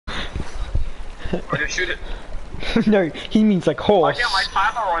Or just shoot it. No, he means like horse. I got my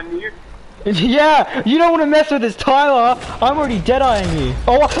timer on you. Yeah, you don't want to mess with this, Tyler. I'm already dead-eyeing you.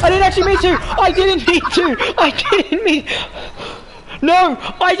 Oh, I didn't actually mean to. I didn't mean to. I didn't mean. No,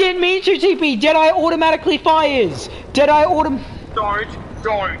 I didn't mean to. TP. Deadeye automatically fires. Deadeye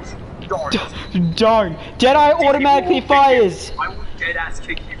Don't. Deadeye automatically fires. I will dead-ass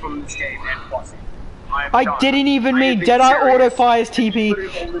kick you from this game and plus. I didn't even mean Deadeye auto fires. TP.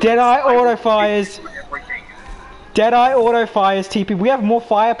 Deadeye auto fires. Deadeye auto fires, TP. We have more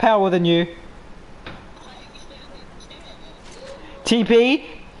firepower than you. TP,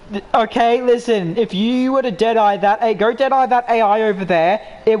 okay, listen. If you were to Deadeye that, go Deadeye that AI over there.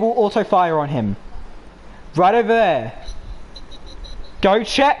 It will auto fire on him. Right over there. Go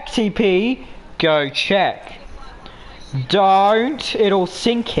check, TP. Go check. Don't. It'll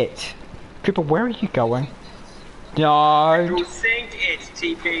sink it. Cooper, where are you going? Don't. You'll sink it,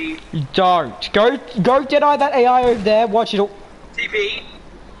 TP. Don't. Go Deadeye that AI over there. Watch it all. TP.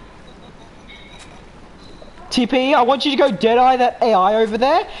 TP, I want you to go Deadeye that AI over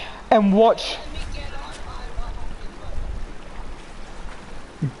there and watch.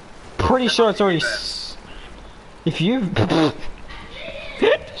 Pretty sure it's already. If you.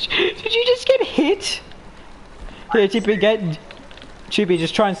 Did you just get hit? Here, TP, get. TP,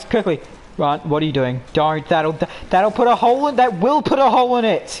 just try and quickly. Right, what are you doing? Don't. That'll put a hole in. That will put a hole in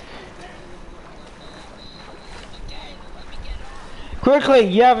it. Quickly,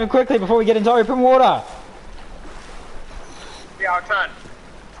 yeah, quickly before we get into open water. Yeah, I'll turn.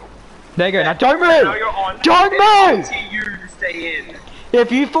 There you go. Now don't move. Now you're on. Don't move. You stay in.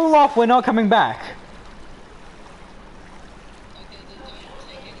 If you fall off, we're not coming back.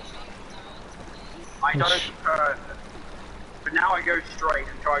 I don't turn. But now I go straight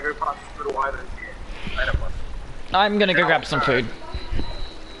until I go past the little island here. I don't want. I'm gonna go grab some food.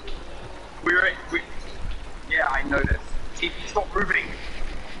 Yeah, I noticed. Stop moving.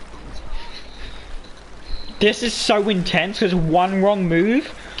 This is so intense because one wrong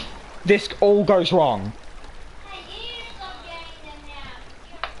move, this all goes wrong.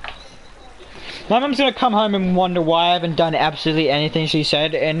 My mum's gonna come home and wonder why I haven't done absolutely anything she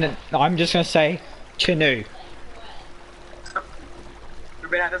said, and I'm just gonna say, Canoe.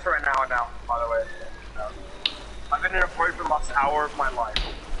 We've been at this for an hour now, by the way. I've been in a boat for the last hour of my life.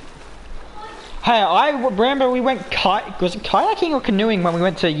 Hey, I remember we went was it kayaking or canoeing when we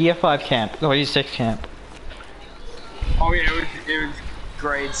went to year 5 camp, or year 6 camp? Oh yeah, it was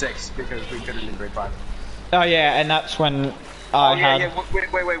grade 6 because we couldn't in grade 5. Oh yeah, and that's when I had...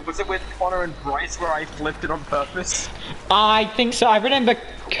 Wait, was it with Connor and Bryce where I flipped it on purpose? I think so. I remember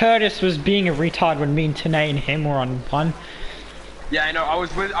Curtis was being a retard when me and Tanae and him were on one. Yeah, I know. I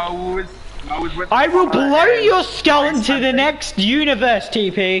was with. I will blow your skull into the next universe,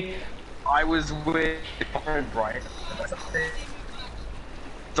 TP. I was with Connor and Bryce.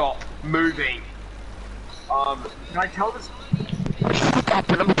 Stop moving. Can I tell this? Shut up,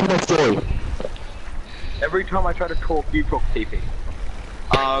 let me tell my story. Every time I try to talk, you talk, TP.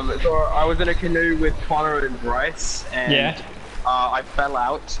 So I was in a canoe with Connor and Bryce, and I fell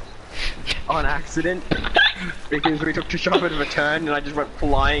out on accident because we took too sharp of a turn, and I just went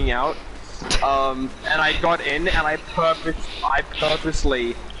flying out. And I got in, and I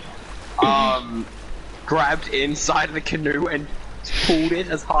purposely grabbed inside of the canoe and pulled it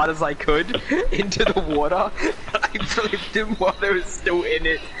as hard as I could into the water. I flipped him while they were still in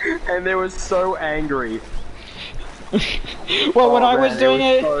it, and they were so angry. Well, when I was doing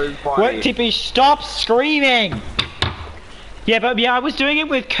it, what, TP, stop screaming! Yeah, but yeah, I was doing it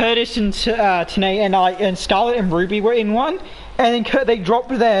with Curtis and Tanae, and Scarlett and Ruby were in one, and then they dropped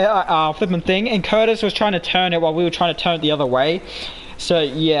their flipping thing, and Curtis was trying to turn it while we were trying to turn it the other way. So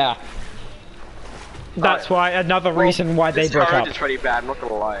yeah. That's why another reason why they broke up. It's pretty bad, I'm not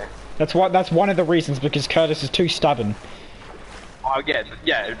gonna lie. That's one of the reasons, because Curtis is too stubborn. Oh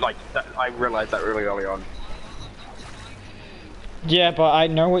yeah, like that, I realized that really early on. Yeah, but I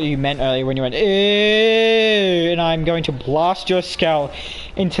know what you meant earlier when you went, ew, and I'm going to blast your skull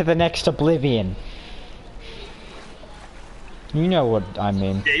into the next oblivion. You know what I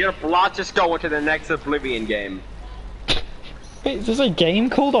mean. Yeah, you're gonna blast your skull into the next Oblivion game. Wait, is this a game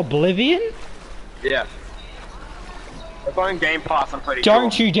called Oblivion? Yeah. It's on Game Pass, I'm pretty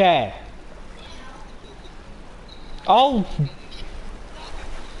Don't sure. you dare. I'll...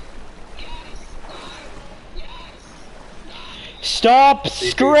 Stop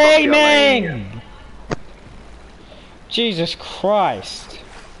screaming! Jesus Christ.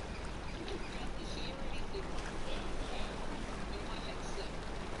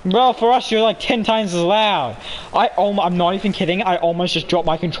 Well, for us, you're like 10 times as loud. I'm not even kidding, I almost just dropped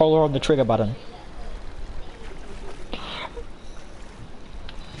my controller on the trigger button.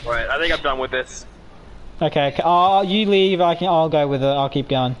 Wait, I think I'm done with this. Okay, you leave. I'll go with it. I'll keep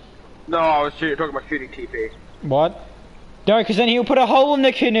going. No, I was talking about shooting TP. What? No, because then he'll put a hole in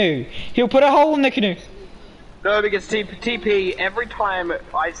the canoe. He'll put a hole in the canoe. No, because TP, every time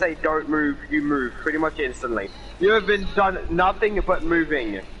I say don't move, you move pretty much instantly. You have been done nothing but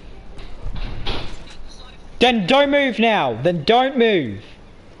moving. Then don't move now. Then don't move.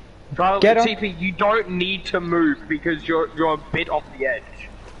 Get on. TP, you don't need to move because you're a bit off the edge.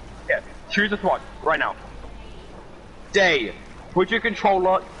 Yeah, choose a spot right now. Day, put your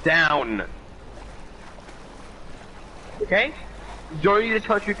controller down. Okay? You don't need to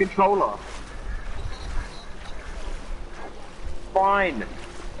touch your controller. Fine.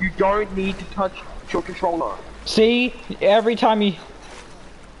 You don't need to touch your controller. See? Every time he...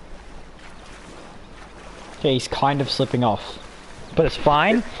 Okay, he's kind of slipping off. But it's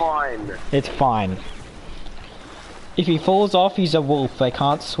fine? It's fine. It's fine. If he falls off, he's a wolf. They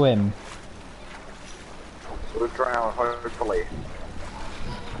can't swim. We'll drown, hopefully.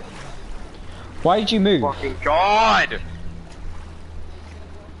 Why did you move? Fucking God!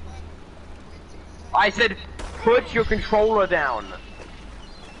 I said, put your controller down.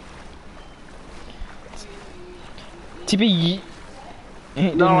 TP.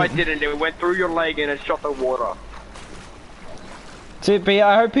 No, I didn't. It went through your leg and it shot the water. TP,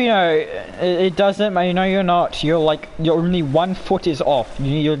 I hope you know it doesn't. You know you're not. You're like you're only 1 foot is off.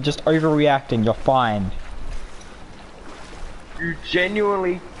 You're just overreacting. You're fine. You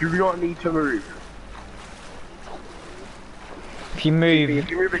genuinely do not need to move. If you move,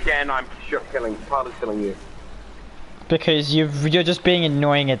 if you move again, I'm killing you. Because you're just being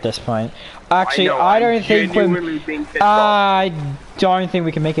annoying at this point. Actually, I don't think I don't think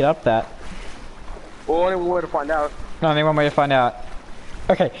we can make it up that. Well, only one way to find out. Only one way to find out.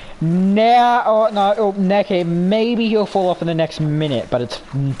 Okay, now, okay, maybe he'll fall off in the next minute, but it's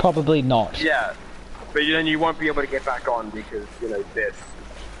probably not. Yeah, but then you won't be able to get back on because, you know, this.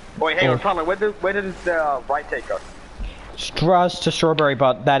 Wait, hang on, Tyler, where does the right take us? Straws to Strawberry,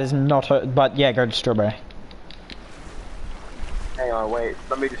 but that is not a, but yeah, go to Strawberry. Hang on, wait,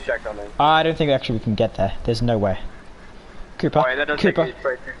 let me just check on it. I don't think actually we can get there. There's no way. Cooper, wait, that doesn't Cooper. take me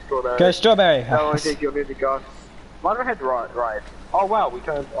straight to Strawberry. Go Strawberry. No, I think you'll need to go. Why do I head right? Oh wow, we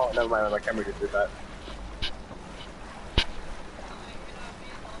turned, oh never mind, my camera just did that.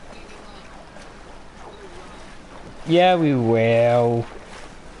 Yeah, we will.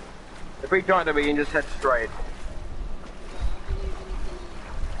 If we don't, then we can just head straight.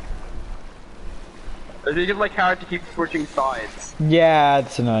 Is it just like character keeps switching sides? Yeah,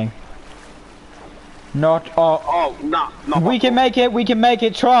 it's annoying. Not all. Oh, no. We can make it. We can make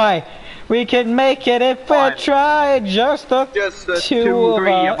it. Try. We can make it if we try. Just the two,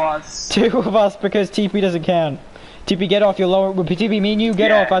 three of us. Two of us, because TP doesn't count. TP, get off. You're lower. TP, me and you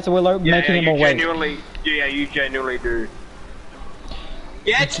get off. As we're making him awake. Yeah, you genuinely do.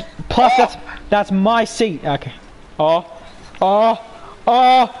 Get. Plus, that's my seat. Okay. Oh.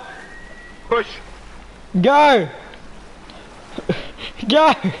 Push. Go.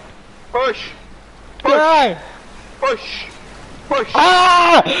 Go. Push. Go. Push.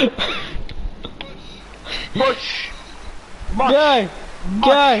 Ah! Push. Go.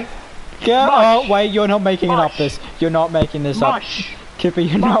 Oh wait, you're not making it up. You're not making this up. Kipper,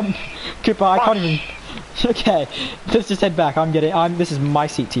 you're not. Kipper, I can't even. Okay, let's just head back. This is my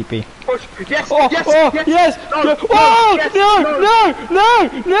seat, TP. Push. Yes. Yes. No.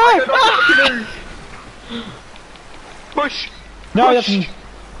 No. Push. No, that's.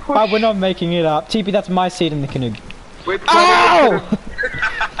 We're not making it up. TP, that's my seat in the canoe. Ow!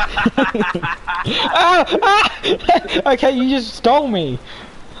 Okay, you just stole me.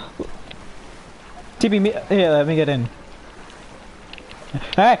 TP, here, let me get in.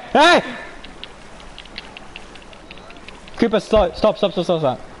 Hey! Cooper, stop.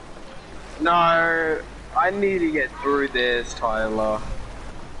 No, I need to get through this, Tyler.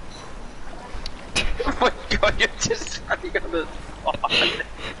 Oh my god, you're just running on the spot.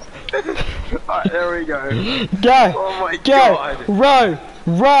 Alright, there we go. Go! Oh my god! Row!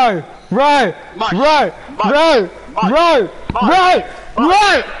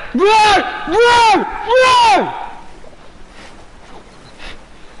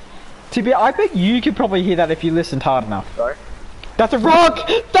 TB, I bet you could probably hear that if you listened hard enough. Sorry? That's a rock!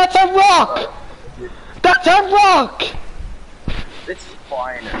 That's a rock! That's a rock! It's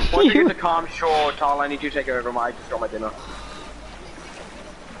fine. Once you get the calm shore, Tyler, I need you to take over. I just got my dinner.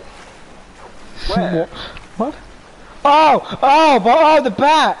 Where? What? Oh, the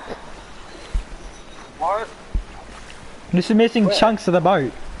back! What? This is missing chunks of the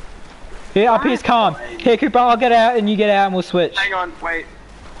boat. Here, up here's calm. Here, Cooper, I'll get out and you get out and we'll switch. Hang on, wait.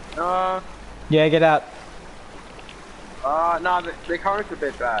 Yeah, get out. Nah, the current's a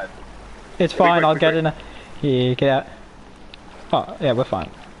bit bad. It's fine, I'll get in a... Yeah, get out. Oh, yeah, we're fine.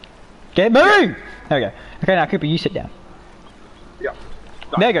 Get move! There we go. Okay, now Cooper, you sit down. Yeah.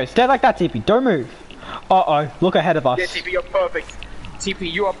 There you go, stay like that, TP, don't move. Uh-oh, look ahead of us. Yeah, TP, you're perfect.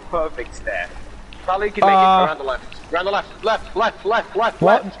 TP, you are perfect there. Charlie can make it around the left. Around the left. Left.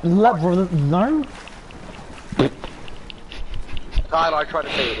 What? No? Tyler, I tried to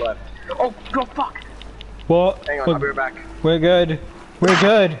say it left. Oh, God, fuck! What? Hang on, I'll be right back. We're good. We're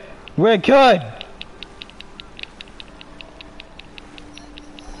good. We're good!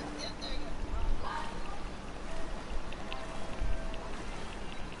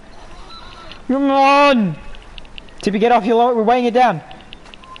 Come on! Tippy, get off your load. We're weighing it down.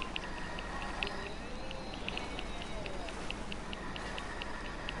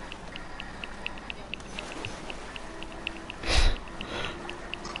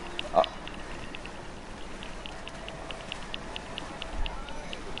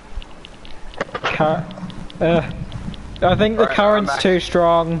 I think the current's too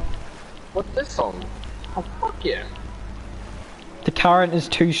strong. What's this song? Oh, fuck yeah. The current is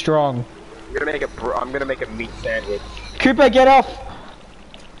too strong. I'm gonna make a meat sandwich. Cooper, get off!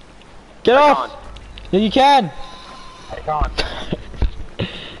 Get off! Can't. Yeah, you can! I can't.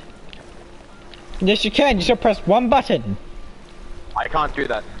 Yes, you can. You just press one button. I can't do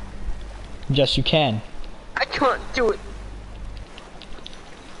that. Yes, you can. I can't do it.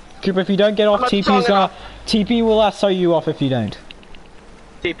 Cooper, if you don't get off, TP will sew you off if you don't.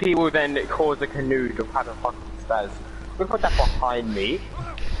 TP will then cause the canoe to have a fucking spaz. We'll put that behind me.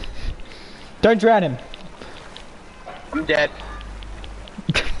 Don't drown him. I'm dead.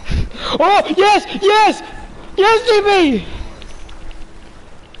 Oh, yes! Yes! Yes, TP!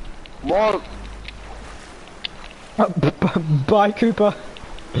 More. Bye, Cooper.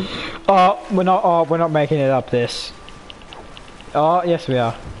 We're not making it up this. Oh, yes we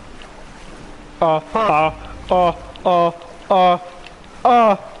are.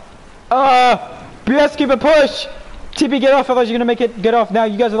 Yes, Cooper, push! TP, get off, otherwise you're gonna make it get off. Now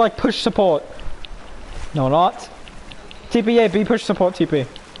you guys are like push support. No, not. TP, yeah, be push support, TP.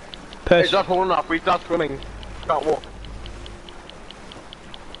 Push. It's not full enough, we start swimming. Can't walk.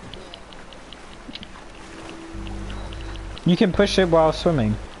 You can push it while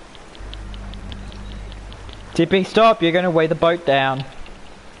swimming. TP, stop, you're gonna weigh the boat down.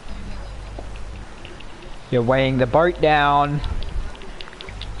 You're weighing the boat down.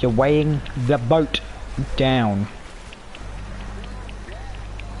 You're weighing the boat down.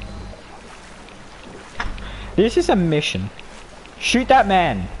 This is a mission. Shoot that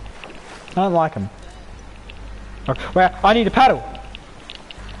man. I don't like him. Okay, well, I need a paddle.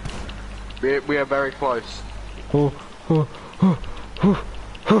 We are very close.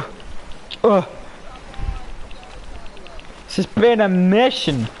 This has been a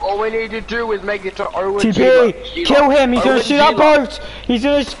mission. All we need to do is make it to Owen TP, kill him. He's gonna shoot our boat. He's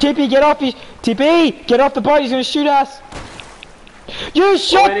gonna TP, get off. TP, get off the boat. He's gonna shoot us. You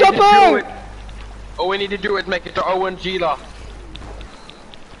shot the boat. All we need to do is make it to Owen Gila.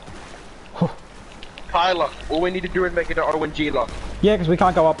 Tyler, all we need to do is make it to Owen Gila. Yeah, because we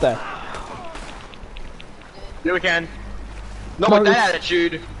can't go up there. Yeah, we can. Not with that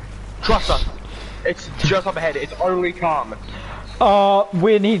attitude. Trust us. It's just up ahead. It's only calm.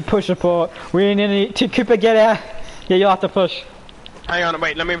 We need push support. We need to Cooper, get out. Yeah, you'll have to push. Hang on,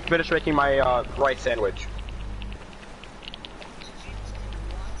 wait. Let me finish making my rice sandwich.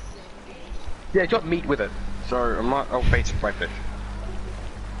 Yeah, it's got meat with it. So I'm not. I'll face my fish.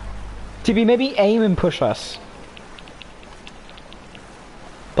 TP, maybe aim and push us.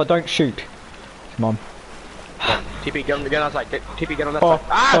 But don't shoot. Come on. TP, get on that side. TP, get on that side.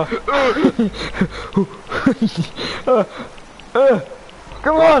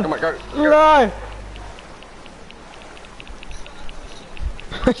 Come on! Come on, go. No!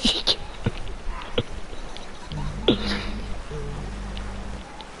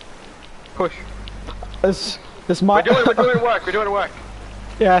 Push. This might. We're doing work. We're doing work.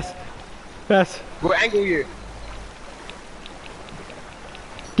 Yes. Yes. We'll angle you.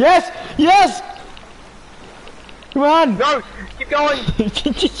 Yes! Yes! Come on! No! Keep going!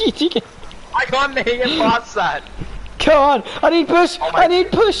 I can't make it past that! Come on! I need push! I need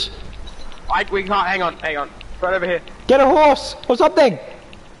push! We can't, hang on. Right over here. Get a horse or something!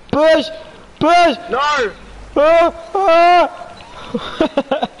 Push! Push! No!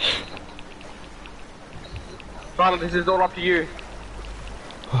 Tyler, this is all up to you.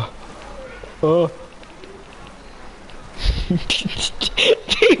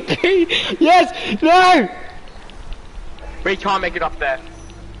 TP! Yes! No! We can't make it up there.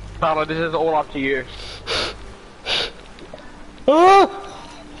 Tyler, this is all up to you. Oh!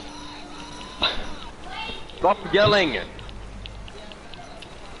 Stop yelling!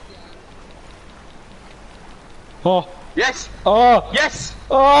 Oh! Yes! Oh! Yes!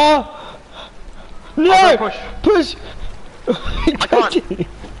 Oh! No! I'm gonna Push! I can't!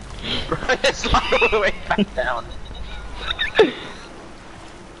 Slide all the way back down.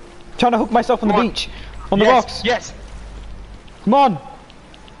 Trying to hook myself on the beach. On the Yes, rocks. yes! Come on!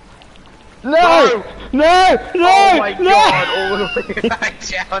 No! No! No! No! Oh my no! god, all the way back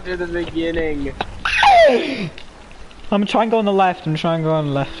down to the beginning. I'm trying to go on the left. I'm trying to go on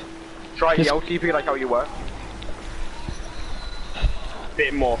the left. Try Just- yell TP like how you were.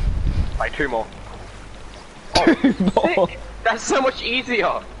 Bit more. Like 2 more. Two more. That's so much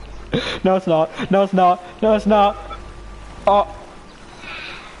easier. No, it's not. No, it's not. No, it's not. Oh.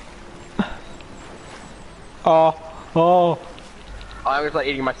 Oh. Oh. I was like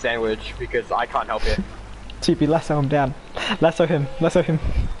eating my sandwich because I can't help it. TP, lasso him down. Lasso him. Lasso him.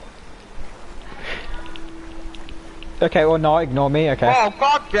 Okay, well, no, ignore me. Okay. Oh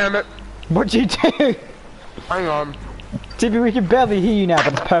god damn it! What'd you do? Hang on. TP, we can barely hear you now,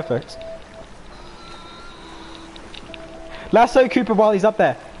 but it's perfect. Lasso Cooper while he's up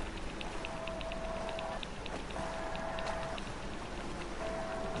there.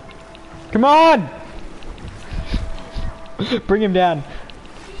 Come on! Bring him down.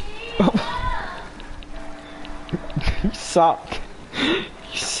 You suck. You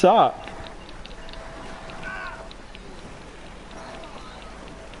suck.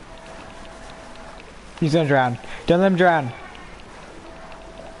 He's gonna drown. Don't let him drown.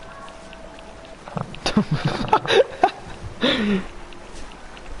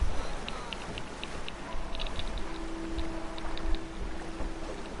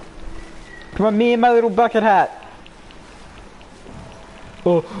 Come on, me and my little bucket hat.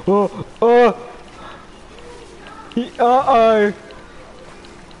 Oh, oh, oh. Uh-oh.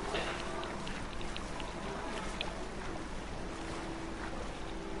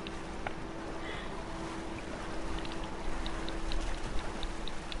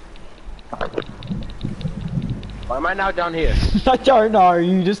 Why am I now down here? I don't know.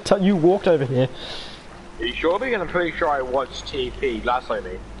 You just you walked over here. Are you sure? Because I'm pretty sure I watched TP last time.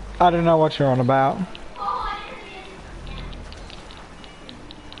 I don't know what you're on about.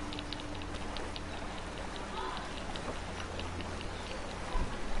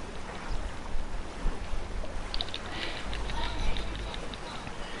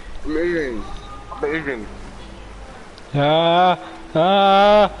 Amazing. Amazing. Ah,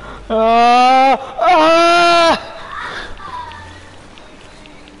 ah, ah, ah!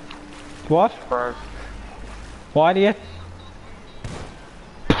 What? Bro. Why do you?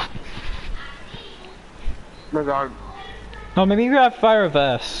 My god. Oh, maybe you have fire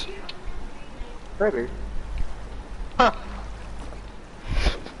reverse. Maybe. Huh.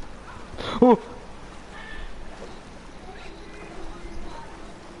 Oh.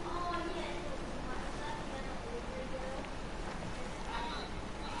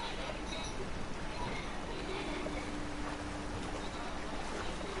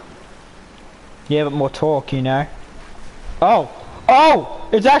 Yeah, but more talk, you know. Oh! Oh!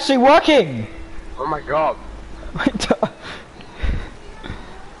 It's actually working! Oh my god.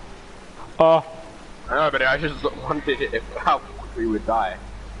 Oh. I know, but I just wondered if how we would die.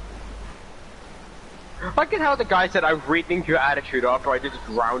 Look at how the guy said I rethink your attitude after I just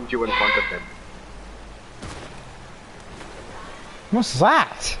drowned you in front of him. What's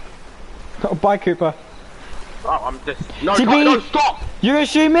that? Oh, bye, Cooper. Oh, I'm just... No, TP! no, stop! You're gonna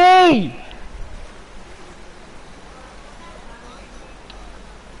shoot me!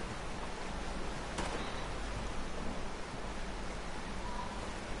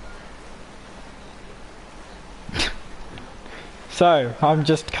 So, I'm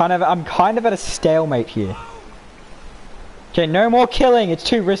kind of at a stalemate here. Okay, no more killing, it's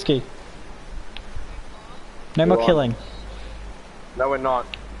too risky. No more Go on. killing. No, we're not.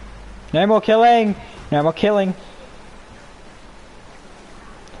 No more killing! No more killing.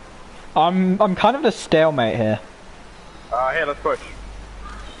 I'm kind of at a stalemate here. Here, let's push.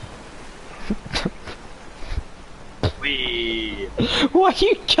 Wee. Why are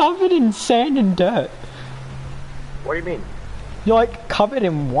you covered in sand and dirt? What do you mean? You're like covered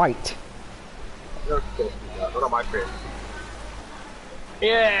in white. Not on my face.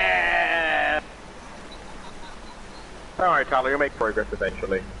 Yeah! Alright, Tyler, you'll make progress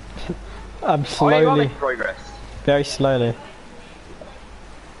eventually. I'm Oh, you will slowly, make progress. very slowly.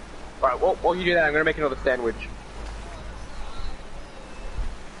 Right, well, while you do that, I'm gonna make another sandwich.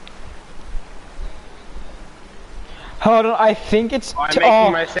 Hold on, I think it's... I'm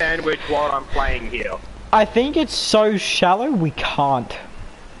making my sandwich while I'm playing here. I think it's so shallow we can't.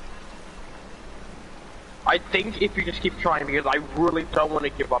 I think if you just keep trying, because I really don't want to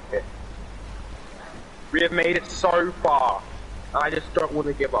give up here. We have made it so far, and I just don't want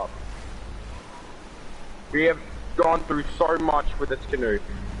to give up. We have gone through so much with this canoe.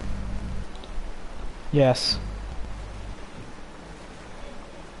 Yes.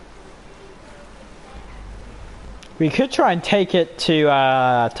 We could try and take it to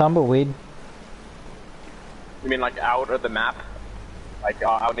Tumbleweed. You mean like out of the map? Like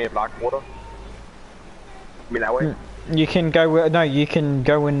out near Blackwater? You mean that way? You can go. No, you can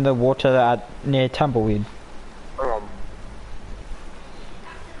go in the water at near Tumbleweed.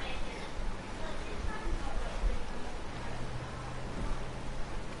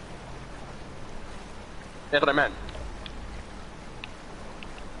 That's what I meant.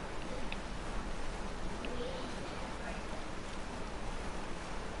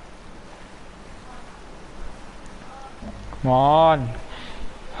 Come on.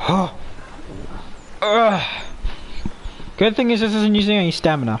 Good thing is this isn't using any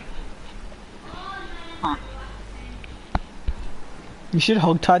stamina. You should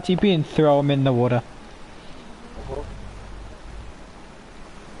hold tight TP and throw him in the water.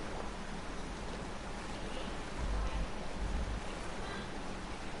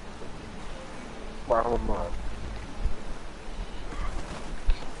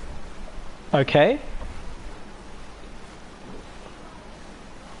 Okay.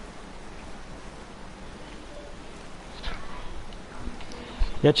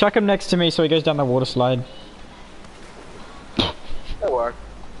 Yeah, chuck him next to me so he goes down the water slide. That'll work.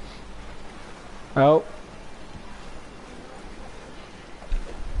 Oh.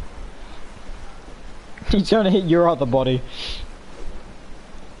 He's trying to hit your other body.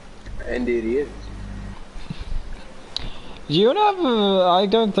 And it is. You know, I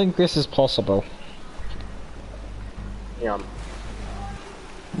don't think this is possible. Yeah.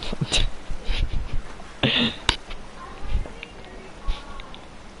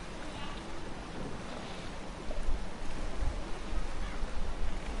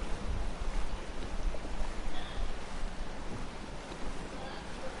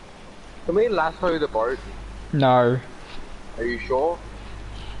 Can we lasso the boat? No. Are you sure?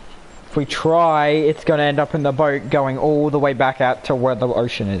 If we try, it's going to end up in the boat going all the way back out to where the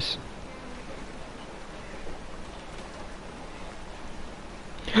ocean is.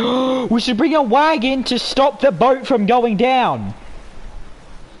 We should bring a wagon to stop the boat from going down.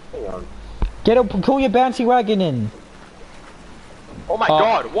 Hang on. Pull your bouncy wagon in. Oh my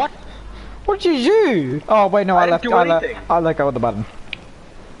god, what? What did you do? Oh wait, no, I let go of the button.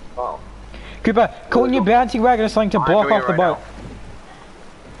 Oh. Cooper, call in your bouncy wagon or something to block off the boat.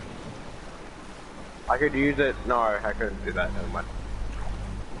 I could use it. No, I couldn't do that. Never mind.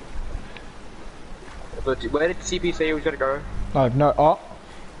 Where did CP say he was gonna go? I have no.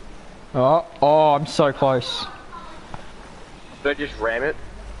 Oh, I'm so close. Should I just ram it?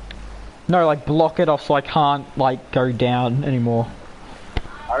 No, like block it off so I can't like go down anymore.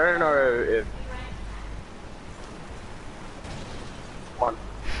 I don't know if. Come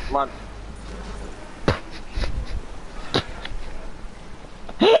on.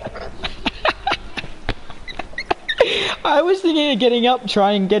 I was thinking of getting up,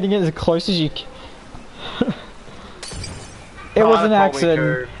 trying getting it as close as you can. It was an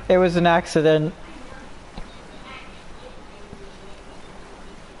accident. It was an accident.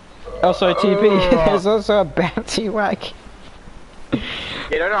 Also, TP, there's also a bouncy whack.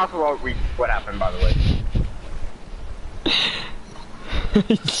 Yeah, don't ask what happened, by the way.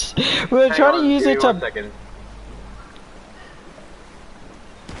 We're trying to use it to... Second.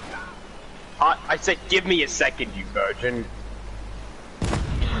 I said give me a second, you virgin.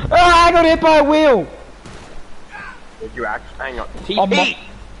 Oh, I got hit by a wheel! Did you actually? Hang on. TP!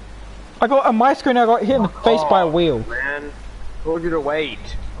 I got on my screen, I got hit in the face by a wheel. Man, told you to wait.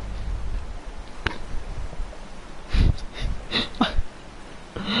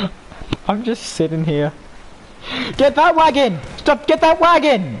 I'm just sitting here. Get that wagon! Stop! Get that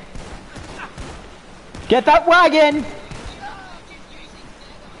wagon! Get that wagon!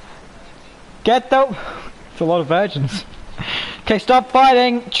 Get the... It's a lot of virgins. Okay, stop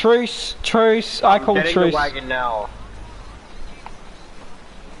fighting! Truce! Truce! I call truce. Getting the wagon now.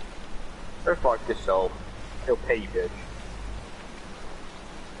 Go fuck yourself. He'll pay you, bitch.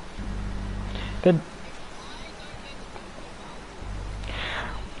 Then...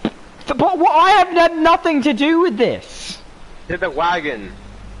 But what? I have had nothing to do with this! To the wagon!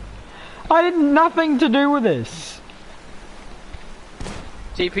 I had nothing to do with this!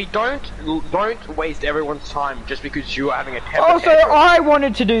 TP, don't waste everyone's time just because you are having a temper Also, tantrum. I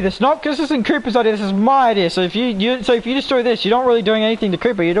wanted to do this, not because this isn't Cooper's idea. This is my idea. So if you destroy this, you're not really doing anything to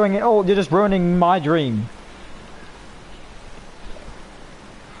Cooper. You're doing it all. You're just ruining my dream.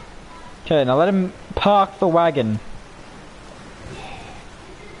 Okay, now let him park the wagon.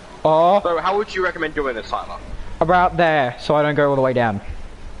 Oh. So how would you recommend doing this, Tyler? About there, so I don't go all the way down.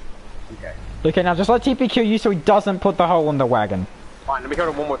 Okay. Okay, now just let TP kill you so he doesn't put the hole in the wagon. Fine, let me kill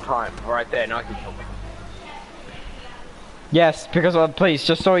him one more time. Right there, now I can kill him. Yes, because please,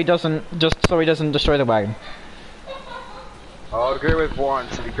 just so he doesn't destroy the wagon. I'll agree with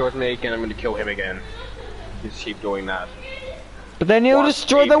once. If he kills me again, I'm going to kill him again. Just keep doing that. But then he'll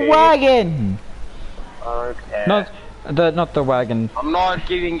destroy the wagon. Okay. Not the wagon. I'm not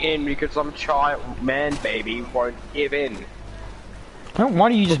giving in because some child, man, baby, won't give in. Why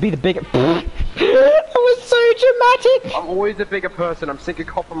don't you just be the bigger? That was so dramatic. I'm always a bigger person. I'm sick of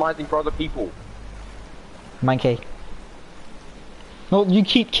compromising for other people. Monkey. Well, you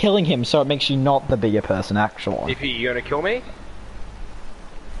keep killing him, so it makes you not the bigger person, actually. If you gonna kill me?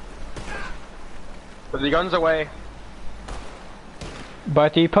 Put the guns away.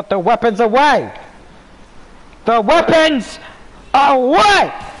 But you put the weapons away. The weapons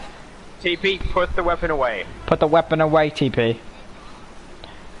away. TP, put the weapon away. Put the weapon away, TP.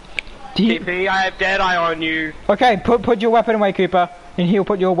 TP, I have Deadeye on you. Okay, put your weapon away, Cooper, and he'll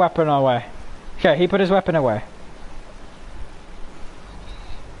put your weapon away. Okay, he put his weapon away.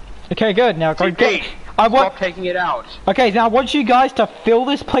 Okay, good. Now go TP, stop taking it out. Okay, now I want you guys to fill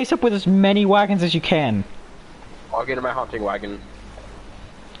this place up with as many wagons as you can. I'll get in my hunting wagon.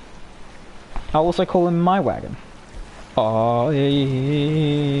 I'll also call him my wagon. Oh,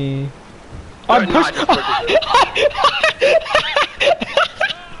 yeah. I'm pushed.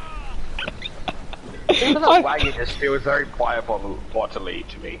 That wagon just feels very bodily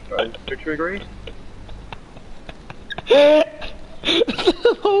to me. Don't you agree? The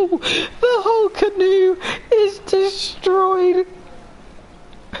whole canoe is destroyed.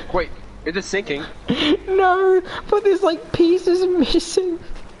 Wait, is it sinking? No, but there's like pieces missing.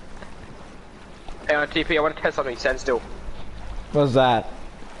 Hey, on TP, I want to test something. Stand still. What's that?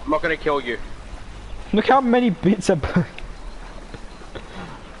 I'm not gonna kill you. Look how many bits are.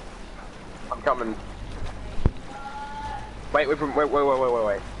 I'm coming. Wait.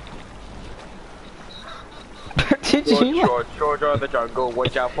 Did you? George of the jungle,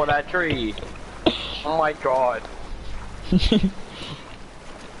 watch out for that tree. Oh my god.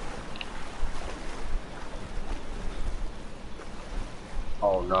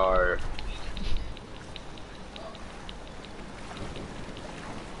 Oh no.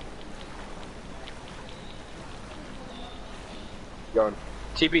 Going.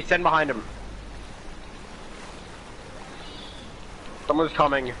 TP, stand behind him. Someone's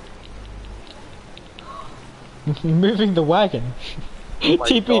coming. Moving the wagon. Oh my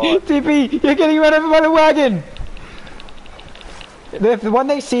TP, God. TP, you're getting run over by the wagon. When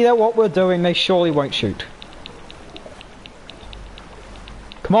they see that what we're doing, they surely won't shoot.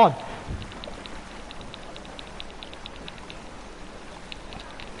 Come on.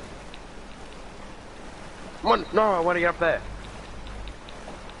 Come on, no, I want to get up there.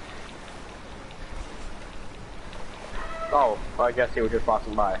 Oh, well, I guess he was just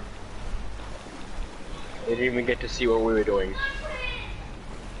passing by. He didn't even get to see what we were doing.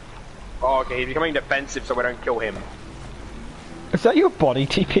 Oh, okay, he's becoming defensive so we don't kill him. Is that your body,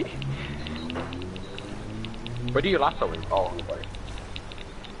 TP? Where do you lasso him? Oh, on the body.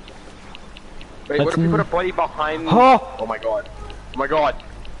 Wait, what if we put a body behind... Oh! Oh my god. Oh my god.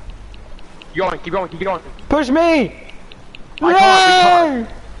 Keep going, keep going. Push me! I No! can't.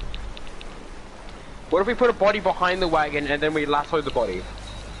 What if we put a body behind the wagon and then we lasso the body?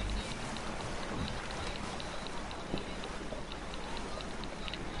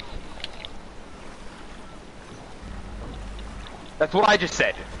 That's what I just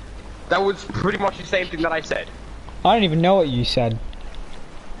said. That was pretty much the same thing that I said. I don't even know what you said.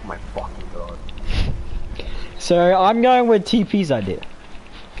 Oh my fucking god. So I'm going with TP's idea.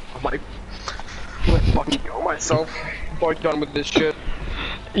 I'm gonna fucking kill myself. I'm done with this shit.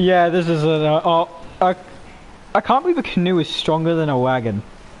 Yeah, this is I can't believe a canoe is stronger than a wagon.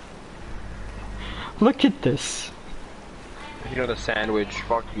 Look at this. You know the sandwich,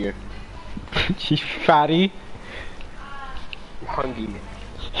 fuck you. You fatty. I'm hungry.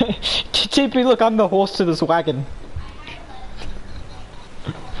 TP, look, I'm the horse to this wagon.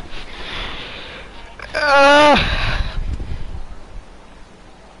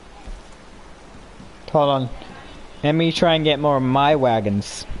 Hold on. Let me try and get more of my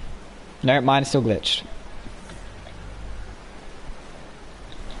wagons. No, mine's still glitched.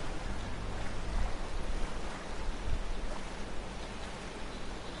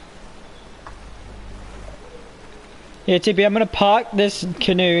 Yeah, Tippy, I'm gonna park this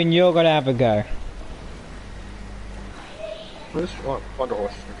canoe and you're gonna have a go. Where's Wonder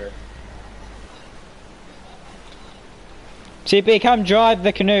Horse? Okay. Tippy, come drive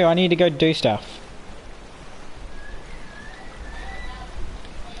the canoe. I need to go do stuff.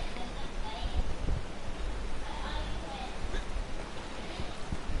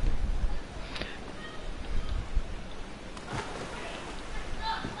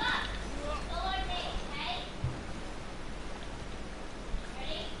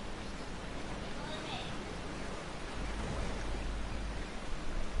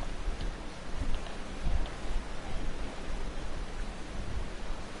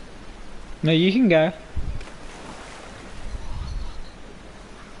 No, you can go.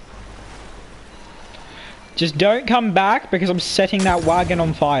 Just don't come back because I'm setting that wagon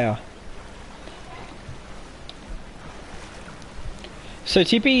on fire. So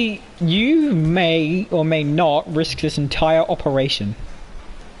TP, you may or may not risk this entire operation.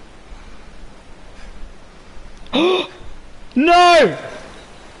 No!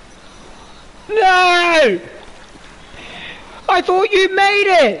 No! I thought you made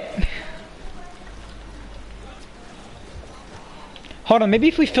it! Hold on, maybe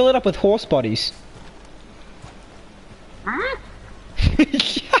if we fill it up with horse bodies. Hmm?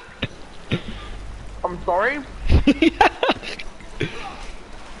 I'm sorry?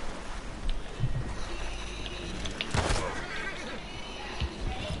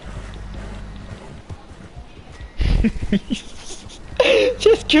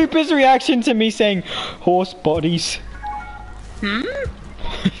 Just Cooper's reaction to me saying horse bodies. Hmm?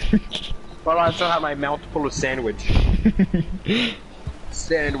 But I still have my mouth full of sandwich.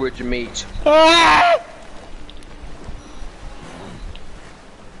 Sandwich meat. Ah!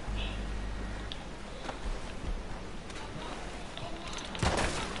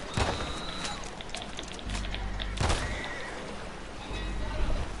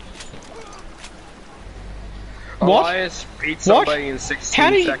 What? Elias beat somebody in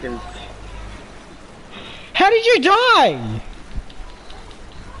 16 seconds. How did you die?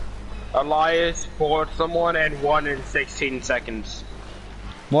 Elias fought someone and won in 16 seconds.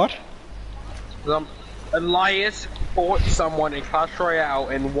 What? Elias fought someone in Clash Royale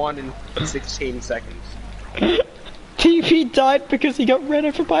and won in 16 seconds. TP died because he got ran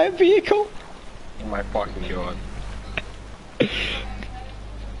over by a vehicle. Oh my fucking god.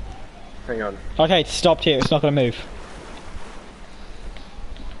 Hang on. Okay, it's stopped here. It's not gonna move.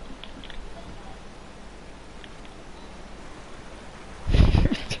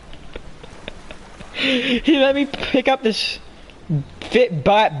 He let me pick up this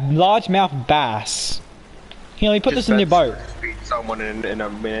largemouth bass. He only put this in your boat. Beat someone in a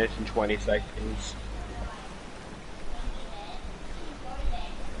minute and 20 seconds.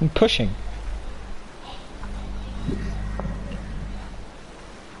 I'm pushing.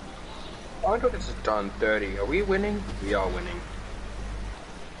 I wonder if this is done 30. Are we winning? We are winning.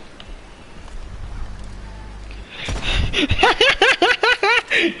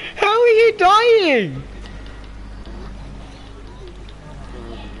 How are you dying?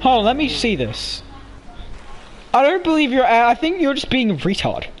 Hold on, let me see this. I don't believe you're. I think you're just being a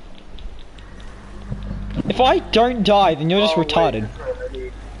retard. If I don't die, then you're just retarded.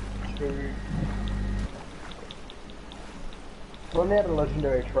 Run out a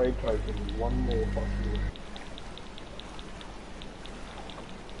legendary trade token. One more possible.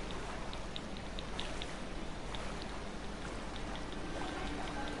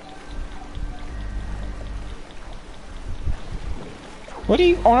 What are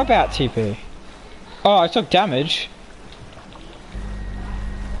you on about, TP? Oh, I took damage.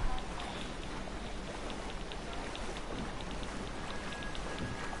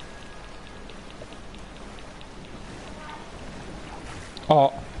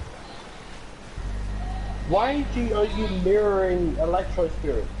 Oh. Why are you mirroring Electro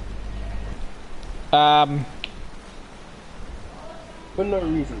Spirit? For no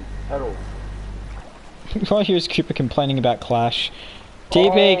reason at all. I hear Cooper complaining about Clash.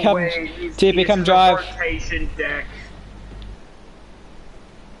 TP, come. TP, come drive. Rotation deck.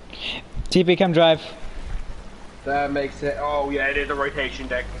 TP, come drive. That makes it. Oh yeah, it is a rotation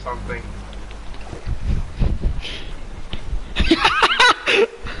deck or something.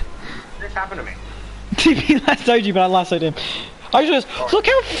 This happened to me. TP lassoed you, but I lassoed him. I just look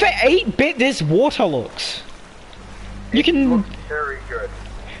how 8-bit this water looks. You can. Looks very good.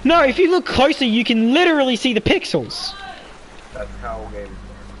 No, if you look closer, you can literally see the pixels. That's how game.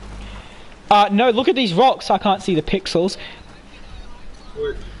 No, look at these rocks. I can't see the pixels.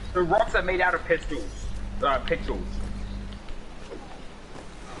 The rocks are made out of pistols. Pixels.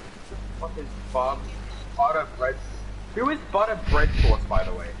 What is Bob? Out of red. Who is butter bread sauce, by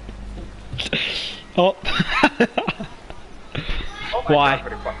the way? Oh. Oh Why?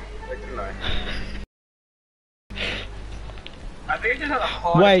 God, I didn't know. I think I just had a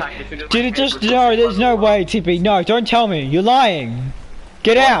heart Wait, attack as soon as did my it head just? was No, in there's front no of the way, TP. No, don't tell me. You're lying.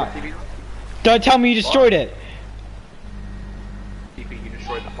 Get wall. out. Don't tell me you destroyed it. TP, you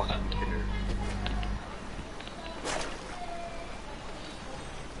destroyed the fucking canoe.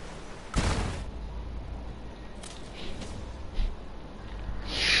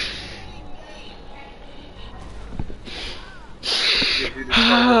 You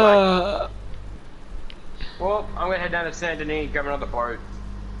destroyed the wagon. Well, I'm gonna head down to Saint Denis and grab another boat.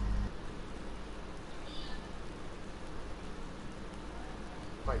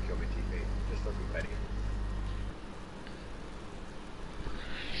 Might kill me, TP. Just don't be petty.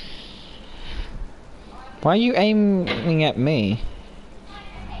 Why are you aiming at me?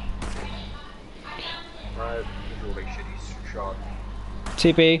 Right, this is a really shitty shot.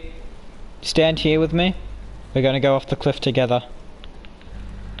 TP, stand here with me. We're gonna go off the cliff together.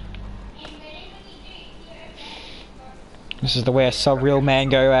 This is the way a real man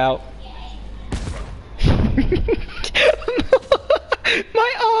go out.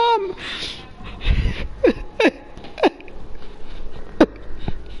 My arm!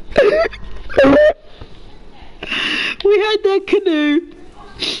 We had that canoe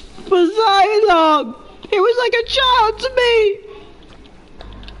for so long. It was like a child to me.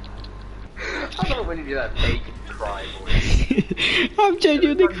 I don't know when you do that fake cry voice. I'm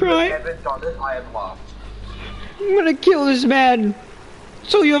genuinely crying. I haven't done it, I have laughed. I'm gonna kill this man.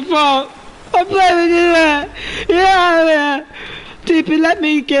 It's all your fault. I'm blaming you there. Yeah. TP, let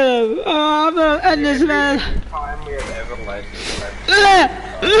me kill him. Oh, I'm gonna end this man. Time we have ever led.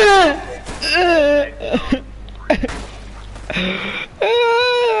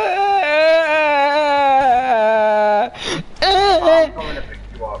 I'm coming to pick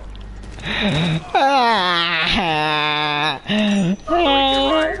you up.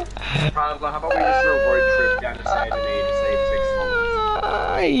 How about we just do a road trip down to Saint Denis to save 6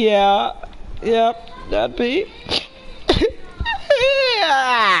 months? Yeah. Yep. That'd be.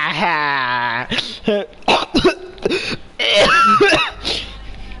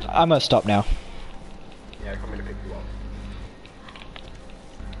 I'm gonna stop now. Yeah, coming to pick you up.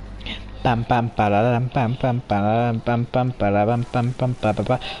 Bam bam bam bam bam bam bam bam bam bam bam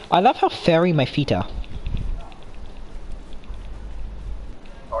bam. I love how fairy my feet are.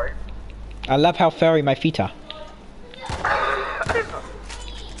 Sorry? I love how furry my feet are.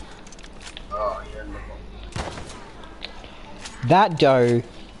 Oh, yeah, no. That dough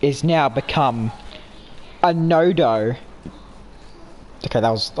is now become a no dough. Okay, that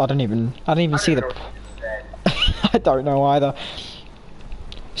was I didn't even see the I don't know either.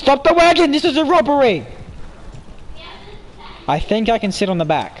 Stop the wagon! This is a robbery! I think I can sit on the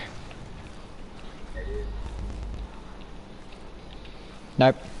back.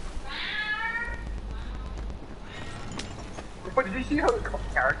 Nope. But did you see how the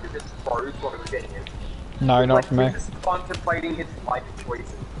character just froze while he was getting in? No, not Like, for me. he was just contemplating his life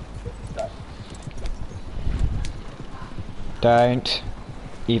choices. Don't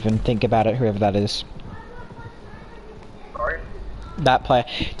even think about it, whoever that is. Sorry? That player.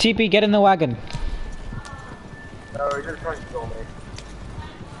 TP, get in the wagon. No, he's just trying to kill me.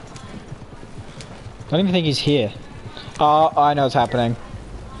 I don't even think he's here. Oh, I know what's happening.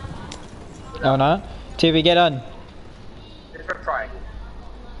 Oh no? TP, get on. Just gonna try.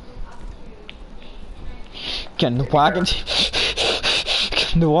 Get in the wagon.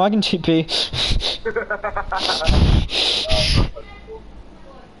 Get in the wagon, TP.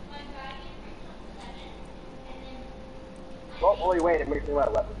 Well, only way it makes me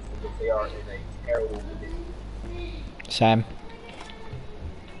out weapons because they are in a terrible condition. Sam.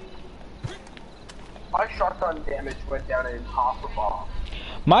 My shotgun damage went down in half a bar.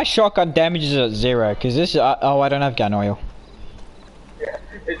 My shotgun damage is at 0, because this oh, I don't have gun oil. Yeah,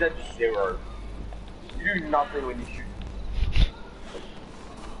 it's at 0. You do nothing when you shoot.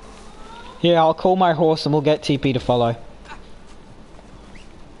 Yeah, I'll call my horse and we'll get TP to follow.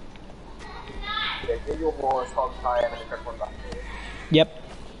 Yeah, get your horse, hog tie, and then check one back there. Yep.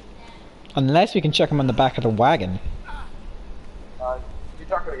 Unless we can check him on the back of the wagon. You're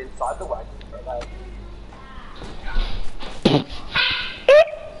talking inside the wagon, right?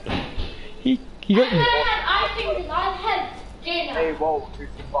 He got me. Hey, whoa,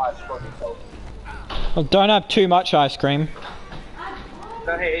 225, squad yourself. Well, don't have too much ice cream.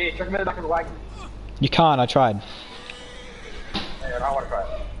 No, hey, check him in the back of the wagon. You can't, I tried. Hey, I want to try it.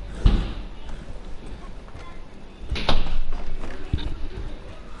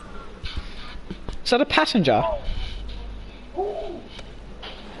 Is that a passenger?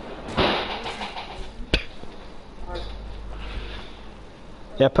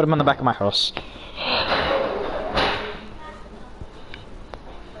 Yeah, put him on the back of my horse.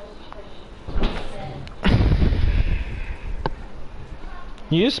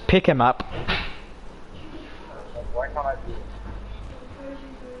 You just pick him up. Why can't I do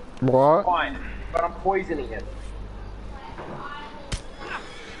it? What? Fine, but I'm poisoning him.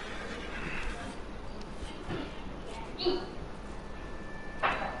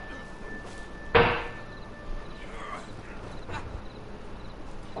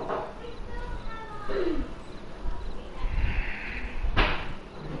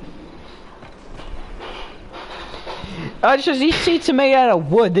 These seats are made out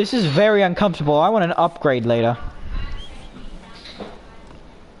of wood. This is very uncomfortable. I want an upgrade later.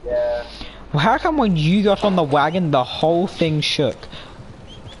 Yeah. Well, how come when you got on the wagon, the whole thing shook?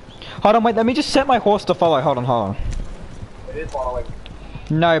 Hold on, wait, let me just set my horse to follow. Hold on. It is following.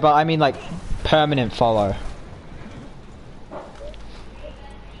 No, but I mean like, permanent follow.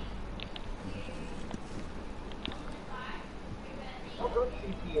 I'll go to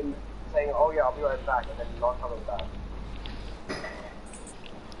CP and saying, oh yeah, I'll be right back, and then not coming back.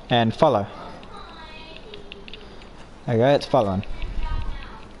 And follow. Okay, it's following.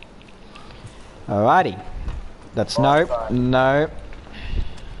 Alrighty. That's no.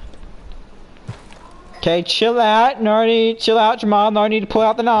 Okay, chill out. Chill out, Jamal. No need to pull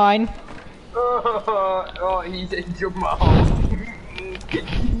out the 9. Oh, he's in Jamal.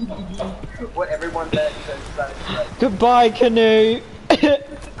 What everyone says that. Goodbye, Canoe.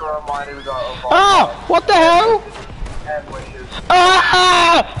 Ah! What the hell? And wishes.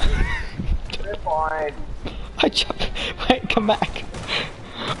 Ah! We're fine. I jumped. Wait, come back.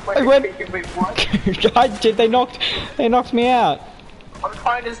 Wait, went. wait, what? God, they knocked me out. I'm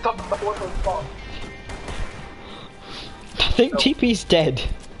trying to stop the horse from stop. I think TP's dead.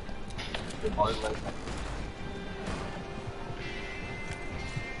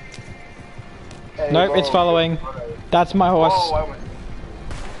 Hey, Nope, it's following. That's my horse. Oh,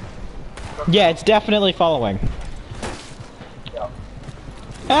 yeah, it's definitely following. Yeah.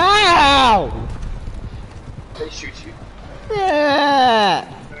 Ow! They shoot you.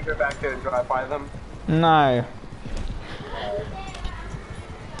 Yeah. Gonna go back there and drive by them. No.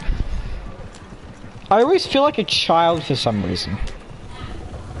 I always feel like a child for some reason.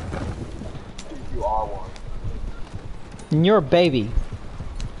 You are one. And you're a baby.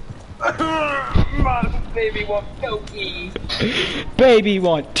 My baby want milky. Baby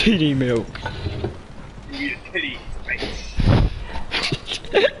want titty milk. You need a titty space.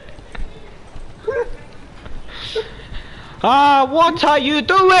 Ah, what are you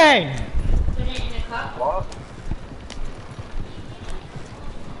doing? What?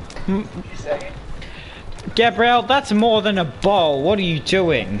 Did you say? Gabrielle, that's more than a bowl. What are you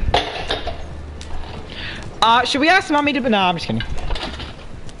doing? Should we ask Mummy to... Nah, I'm just kidding.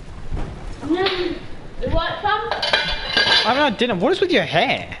 What from? I didn't. What is with your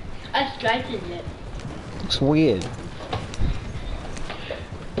hair? I straightened it. Looks weird.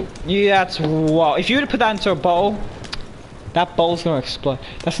 Yeah, that's... Wow. If you were to put that into a bowl, that bowl's gonna explode.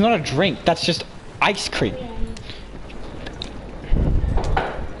 That's not a drink. That's just ice cream.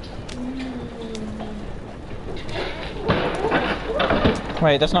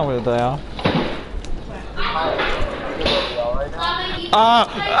 Wait, that's not what they are.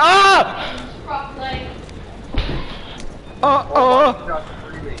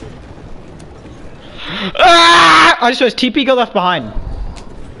 I just noticed TP got left behind.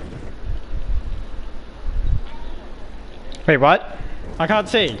 Wait, what? I can't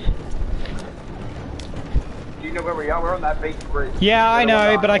see. Do you know where we are? We're on that big bridge. Yeah, I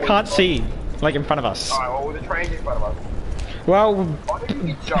know, but I can't see. Like in front of us. Alright, well, the train's in front of us. Well, Why don't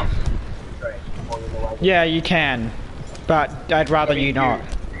you jump? Train, while you're in the wagon? yeah, you can. But I'd rather you not.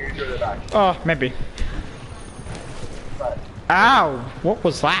 You do the back. Oh, maybe. Right. Ow! What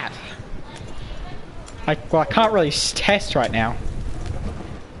was that? I can't really test right now.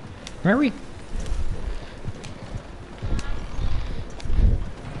 Where are we?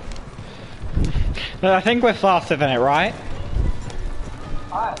 I think we're faster than it, right?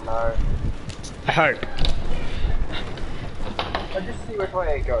 I don't know. I hope. I just see which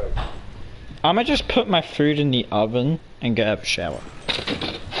way it goes. I'm gonna just put my food in the oven and go have a shower.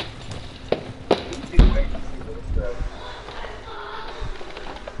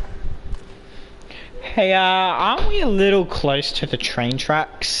 Hey, aren't we a little close to the train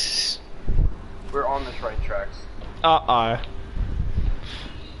tracks? We're on the train tracks. Uh-oh.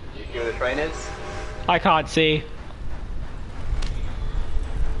 You see where the train is? I can't see.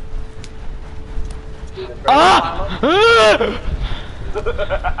 See the train Ah!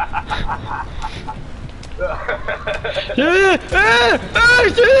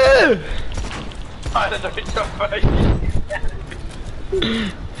 I don't know your face.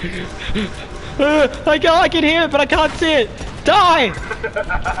 I can hear it, but I can't see it. Die!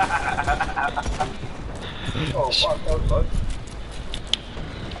 Oh fuck, that was close.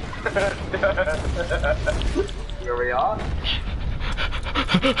 Here we are.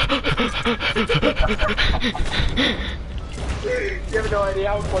 You have no idea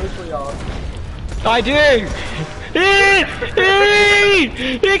how close we are. I do!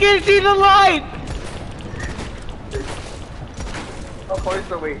 You can see the light! How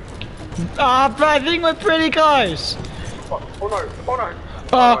close are we? Ah, but I think we're pretty close. Oh no, oh no.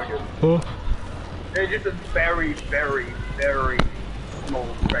 Oh. They're just a very, very, very small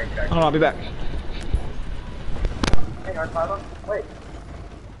train track. Oh, I'll be back. Hang on, Tyler. Wait.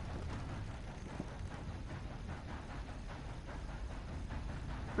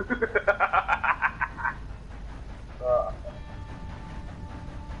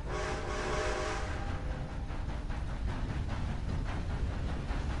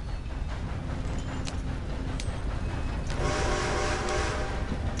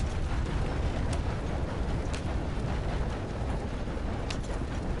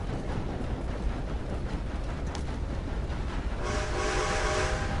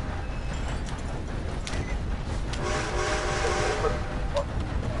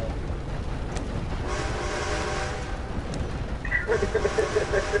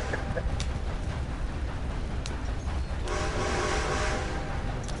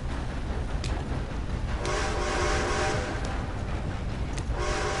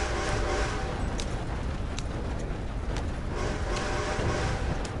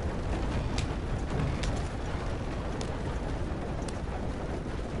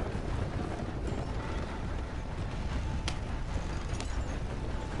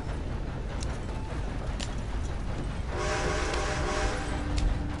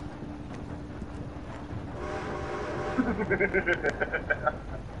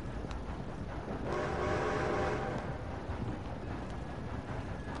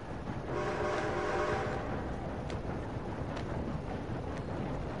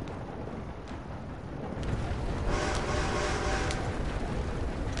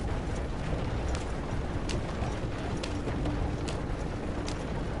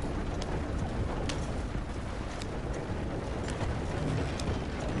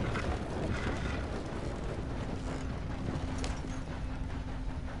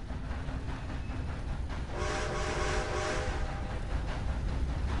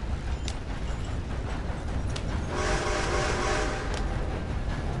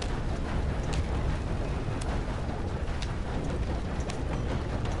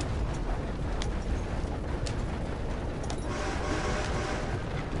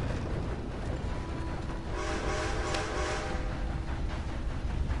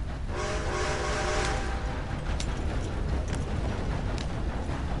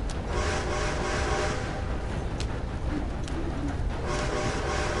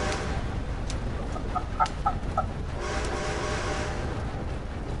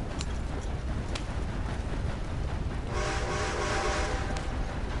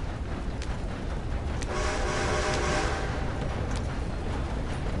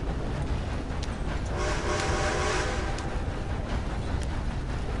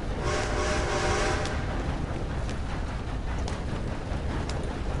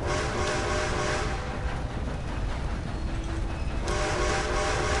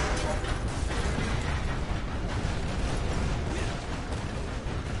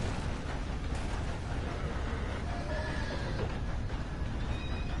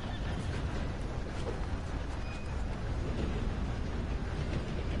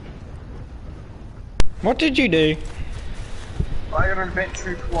 What did you do? I got a bit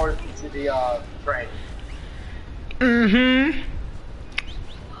too close to the train. Mm-hmm.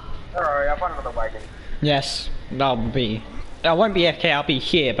 Alright, I'll find another wagon. Yes, I won't be FK, I'll be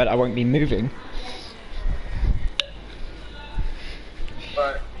here, but I won't be moving.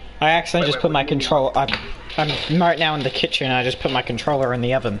 But I accidentally just put my what do you mean? control. I'm right now in the kitchen. And I just put my controller in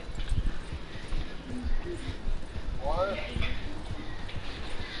the oven. What?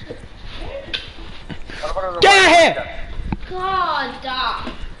 I'll find another Get out of wagon. here! God, stop.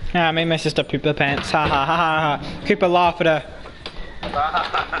 Ah, I made my sister poop her pants. Ha ha ha ha ha. Keep a laugh at her.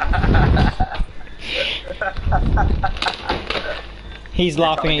 He's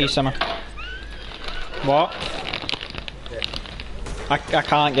laughing at you, Summer. What? I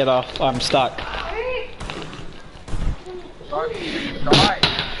can't get off. I'm stuck.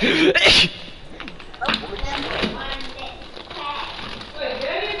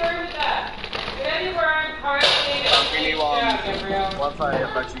 Once I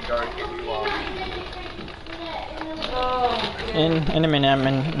let you go, give you In a minute,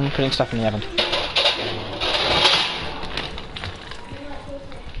 I'm putting stuff in the oven.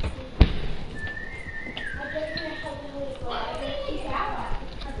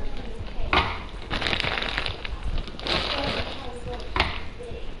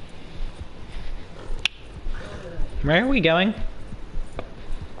 Where are we going?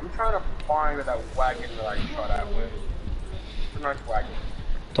 I'm trying to find that wagon that I shot at with. It's a nice wagon.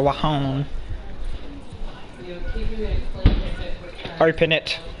 The wagon. Open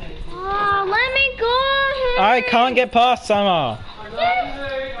it. Oh, let me go. I can't get past Summer.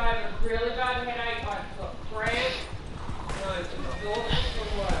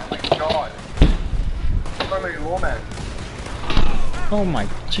 God. So many lawmen. Oh my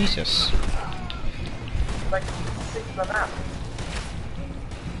Jesus. Like 6 of them.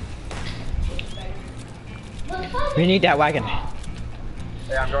 We need that wagon.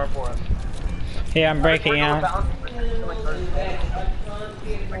 Yeah, I'm going for it. Here, I'm breaking out. Oh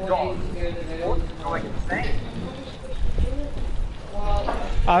my God. What's going insane?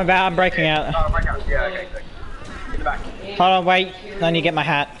 I'm breaking out. Oh, break out. Yeah, okay, good. In the back. Hold on, wait. I need to get my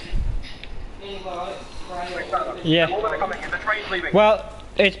hat. Yeah. All that are coming in. The train's leaving. Well,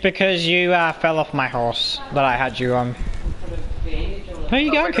 it's because you fell off my horse that I had you on. Where are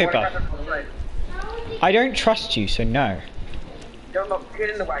you going, Cooper? I don't trust you, so no. You're not get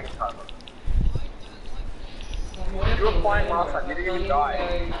in the wagon, Tyler. You were flying last time. You didn't even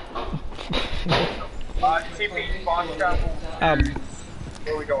die. TP, fast travel.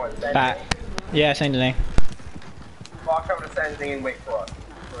 Where are we going? Back. Yeah, Saint Denis. Fast travel to San Denis and wait for us.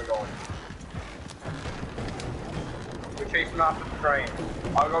 Where are we going? We're chasing after the train.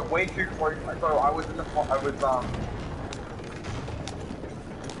 I got way too close. So I was in the.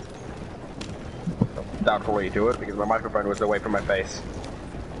 Doubtful way to do it because my microphone was away from my face.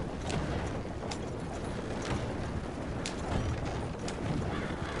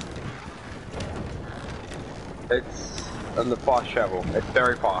 It's on the fast travel. It's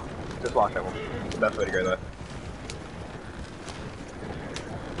very far. Just fast travel. It's the best way to go there.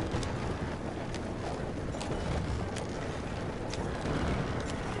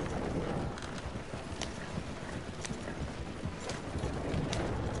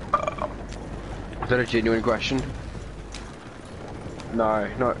 Is that a genuine question? No,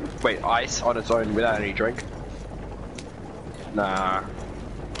 no. Wait, ice on its own without any drink? Nah.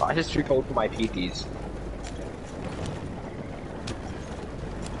 Ice is too cold for my peepees.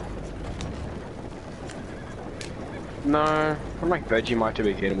 No, I'm like Vegemite to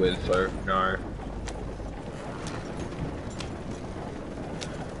begin with, so no.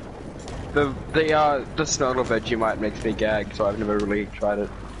 The smell of Vegemite makes me gag, so I've never really tried it.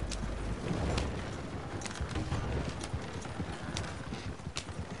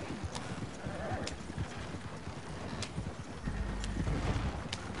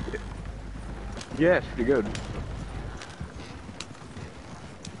 Yeah, it's pretty good.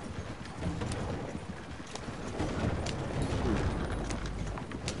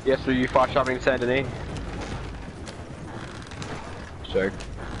 Yes, so you fast shopping in Saint Denis? So. I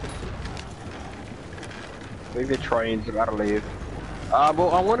think the train's about to leave.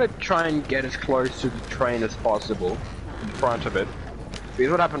 Well, I want to try and get as close to the train as possible, in front of it. Because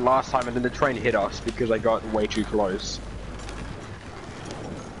what happened last time, and then the train hit us because I got way too close.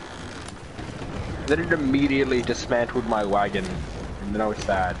 Then it immediately dismantled my wagon, and then I was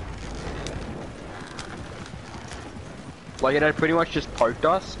sad. Like, it had pretty much just poked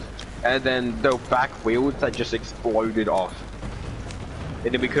us, and then the back wheels had just exploded off.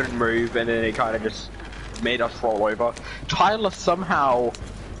 And then we couldn't move, and then it kind of just made us roll over. Tyler somehow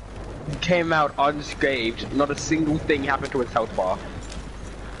came out unscathed, not a single thing happened to his health bar.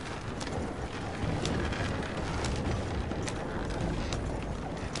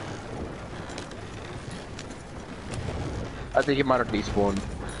 I think it might have despawned.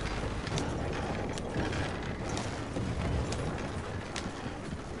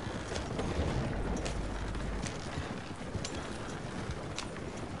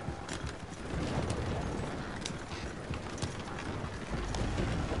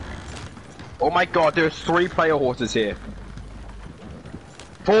 Oh my god, there's 3 player horses here.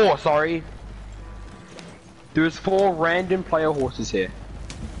 4, sorry. There's 4 random player horses here.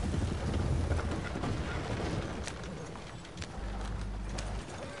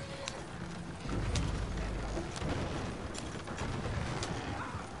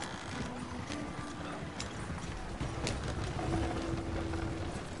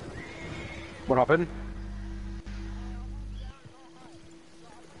 What happened?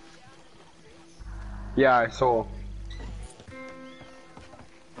 Yeah, I saw.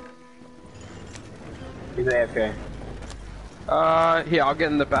 He's AFK. Here, I'll get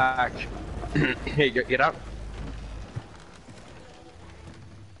in the back. Here you go, get up.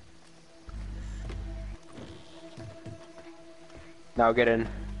 Now get in.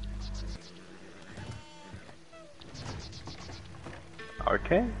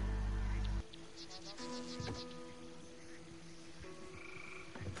 Okay.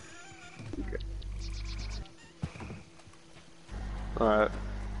 Alright.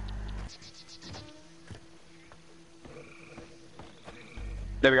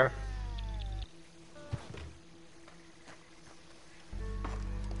 There we go.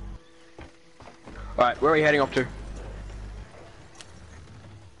 Alright, where are we heading off to?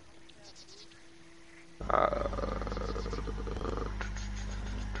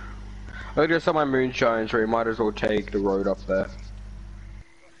 I just saw my moonshine, so we might as well take the road up there.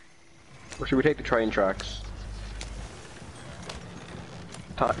 Or should we take the train tracks?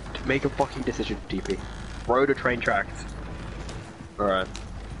 Time to make a fucking decision, DP. Road or train tracks? Alright.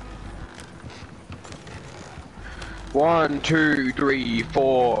 1, 2, 3,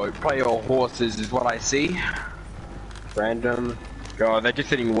 4. Play your horses is what I see. Random. God, they're just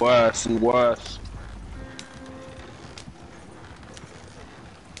getting worse and worse.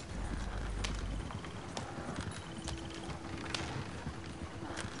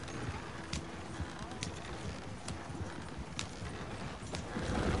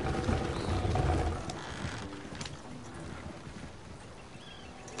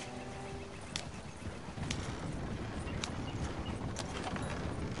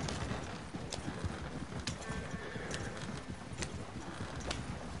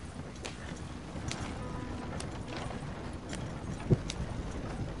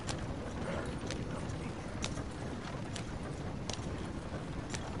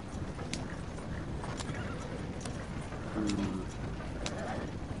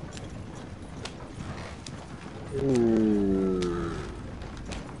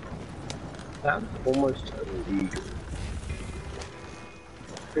 That's almost illegal.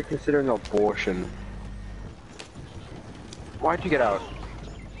 You're considering abortion. Why'd you get out?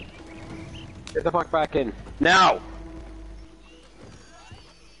 Get the fuck back in. Now!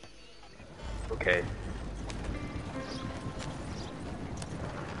 Okay.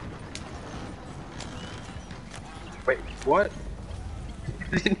 Wait, what?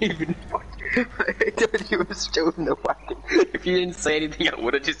 I didn't even fuck. I thought you were still in the wagon. If you didn't say anything, I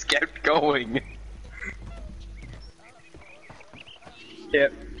would've just kept going.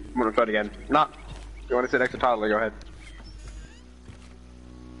 Yep. I'm gonna try it again. Nah. You wanna sit next to Tyler, go ahead.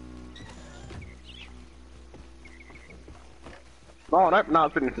 Oh, nope, no,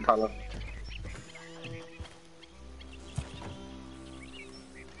 it's sitting next to Tyler.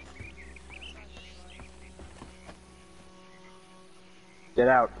 Get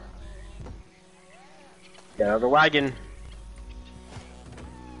out. Get out of the wagon.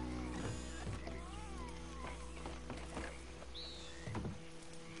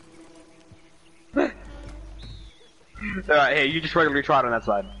 Alright, hey, you just regularly try it on that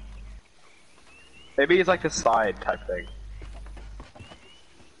side. Maybe it's like the side type thing.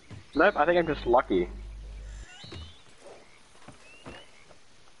 Nope, I think I'm just lucky.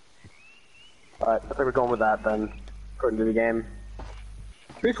 Alright, I think we're going with that then, according to the game.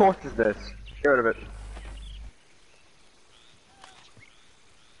 Whose horse is this? Get rid of it.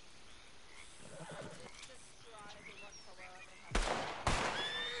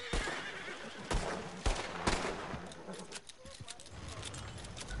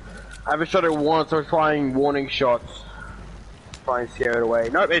 I haven't shot it once, I was trying warning shots. Try and scare it away.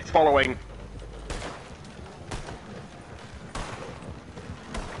 Nope, it's following.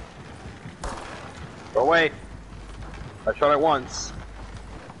 Go away. I shot it once.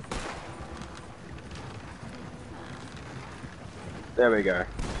 There we go.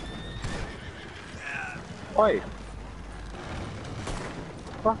 Oi.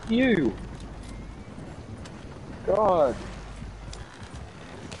 Fuck you. God.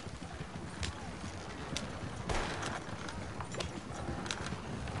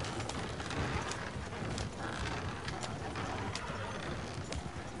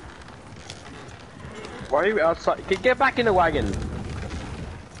 Why are you outside? Get back in the wagon! And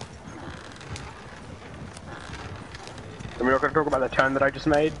we're not going to talk about the turn that I just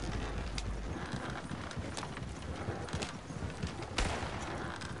made?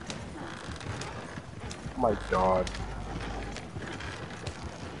 Oh my god.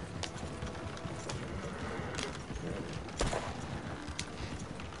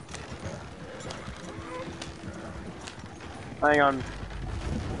 Hang on.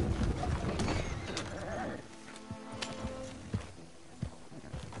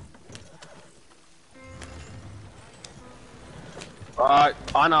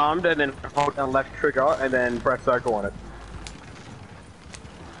 Unarmed, and then hold down left trigger, and then press circle on it.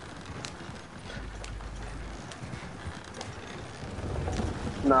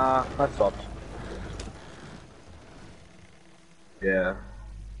 Nah, I stopped. Yeah.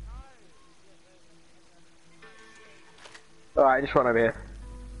 Alright, just run over here.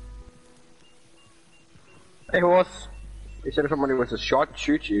 Hey horse. You said if somebody was to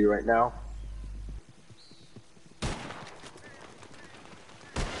shoot you right now.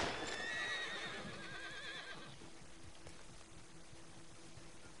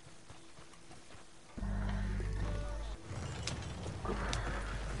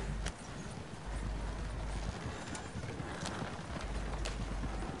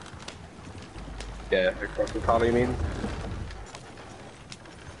 Yeah, across the tunnel, you mean?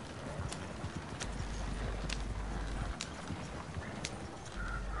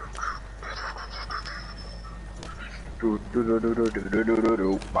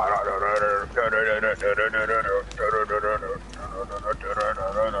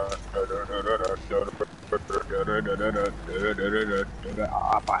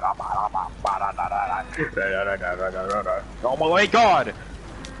 Oh my god!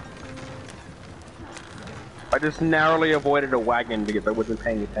 I just narrowly avoided a wagon because I wasn't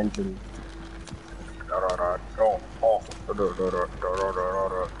paying attention.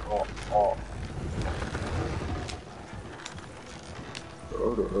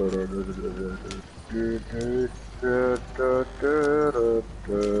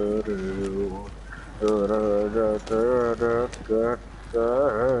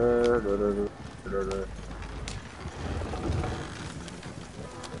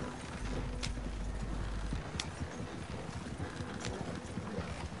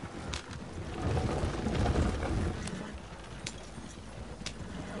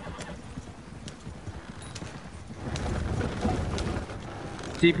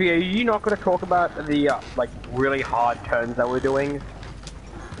 CP, are you not going to talk about the, like, really hard turns that we're doing?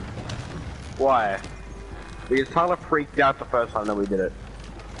 Why? Because Tyler freaked out the first time that we did it.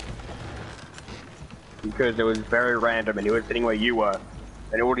 Because it was very random and he was sitting where you were.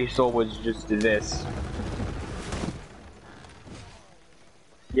 And all he saw was just this.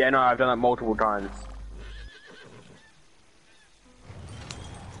 Yeah, no, I've done that multiple times.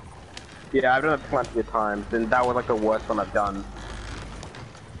 Yeah, I've done it plenty of times, and that was like the worst one I've done.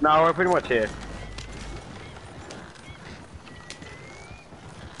 No, we're pretty much here.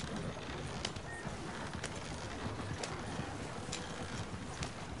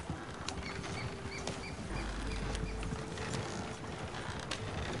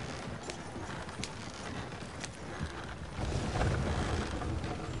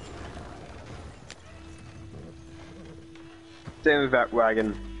 Stay with that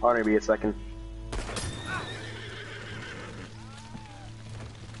wagon. I'll only be a second.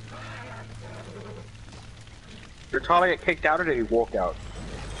 Did Tyler get kicked out or did he walk out?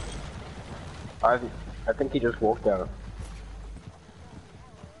 I think he just walked out.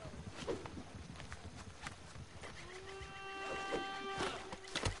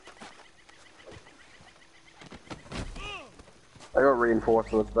 I got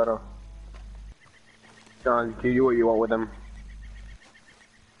reinforced, so it's better. John, do you what you want with him.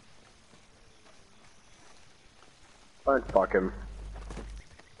 Don't fuck him.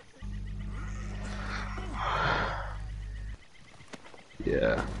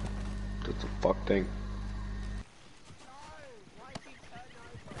 Yeah, that's a fuck thing.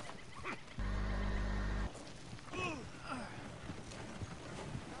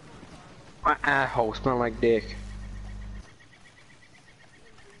 My asshole smell like dick.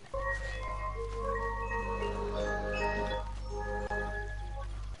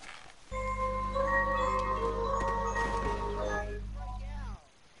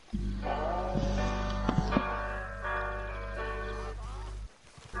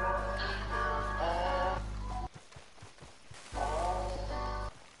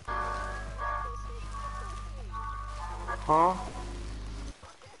 Huh?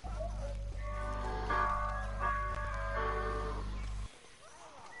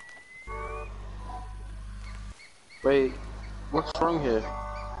 Wait, what's wrong here?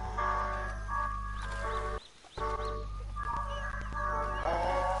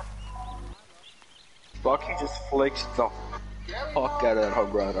 Bucky just flicks the fuck out of that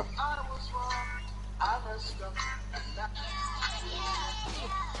hog rider.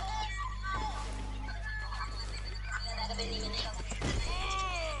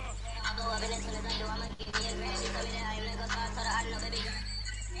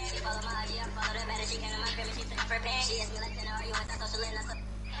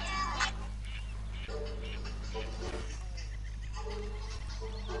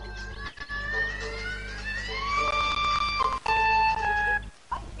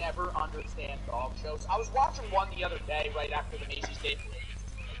 the other day, right after the Macy's Day Parade,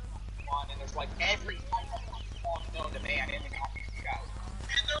 and there's like every type of dog known to man in the goddamn show.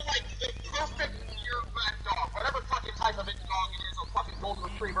 And they're like the perfect purebred dog, whatever fucking type of dog it is, or fucking golden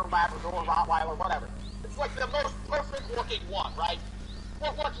retriever, Labrador, Rottweiler, whatever. It's like the most perfect looking one, right?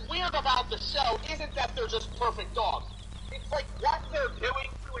 But what's weird about the show isn't that they're just perfect dogs. It's like what they're doing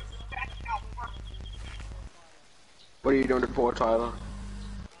to expect how perfect. What are you doing to poor Tyler?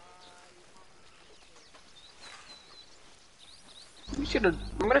 I'm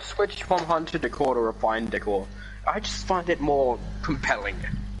gonna switch from hunter decor to refined decor. I just find it more compelling.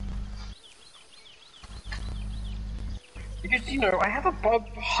 Because, you know, I have above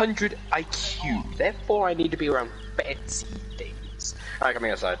 100 IQ, therefore I need to be around fancy things. Alright, come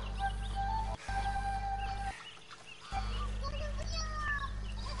here outside.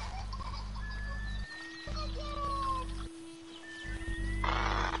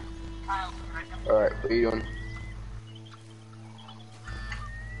 Alright, what are you doing?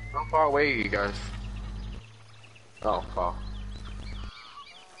 How far away are you guys? Oh, far.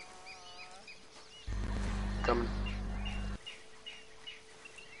 Coming.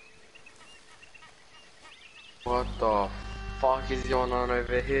 What the fuck is going on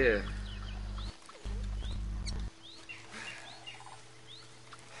over here?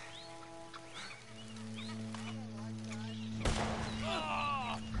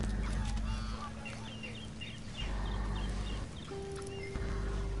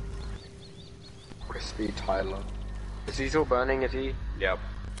 Crispy Tyler. Is he still burning? Is he? Yep.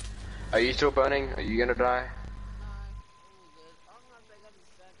 Are you still burning? Are you gonna die?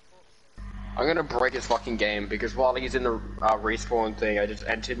 I'm gonna break his fucking game because while he's in the respawn thing, I just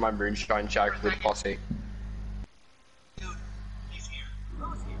entered my moonshine shack with Posse. Dude, he's here.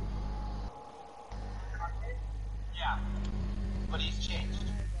 Who's here? Yeah, but he's changed.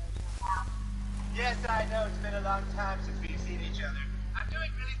 Yes, I know. It's been a long time since we've seen each other. I'm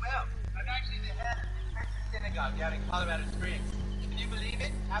doing really well. I'm actually the head of the Christian synagogue down in Colorado Springs. Can you believe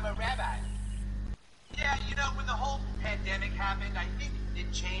it? I'm a rabbi. Yeah, you know, when the whole pandemic happened, I think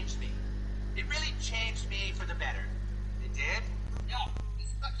it changed me. It really changed me for the better. It did? No,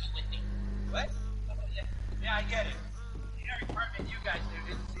 it's fucking with me. What? Yeah, I get it. The department you guys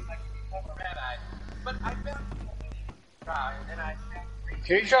do didn't seem like you become a rabbi. But I found and then I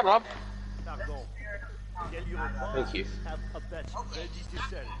Can you shut up? Thank you. Okay.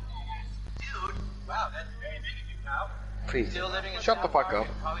 Dude, wow, that's very big of you, pal. Please, Still living in shut the fuck up.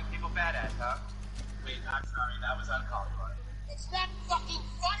 Calling people badass, huh? Wait, I'm sorry, that was uncalled for. It's not fucking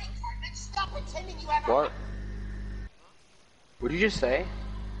funny, Cartman. Stop pretending you have What? What did you just say?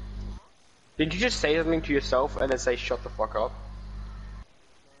 Did you just say something to yourself and then say shut the fuck up?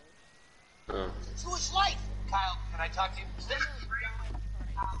 Jewish life! Kyle, can I talk to you? Is there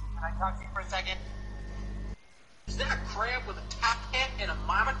can I talk to you for a second? Is there a crab with a top hat and a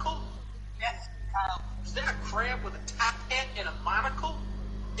monocle? Yes, Kyle. Is there a crab with a top hat and a monocle?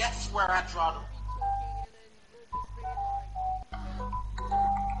 That's where I draw the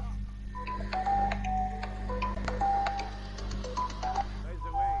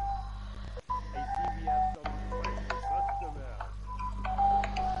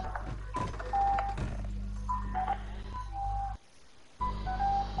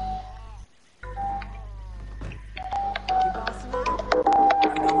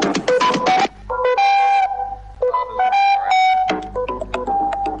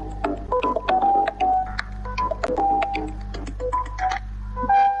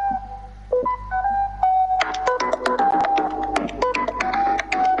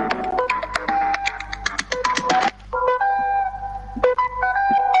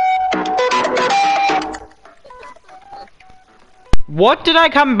What did I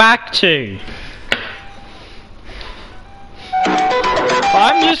come back to?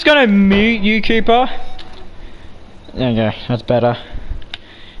 I'm just gonna mute you, Cooper. There you go, that's better.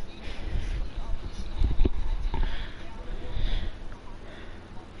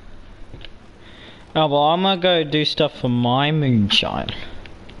 Oh well, I'm gonna go do stuff for my moonshine.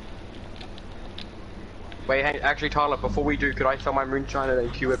 Wait, hey, actually Tyler, before we do, could I sell my moonshine and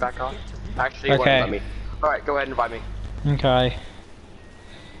then queue it back up? Actually, it won't Okay. let me. Alright, go ahead and invite me. Okay.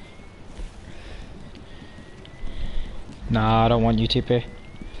 Nah, I don't want you TP.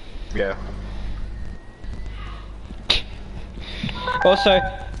 Yeah. Also,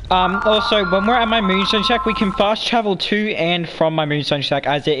 when we're at my moonstone shack, we can fast travel to and from my moonstone shack,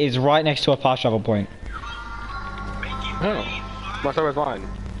 as it is right next to a fast travel point. Oh. Well, so is mine.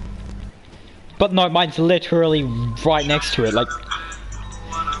 But no, mine's literally right next to it, like...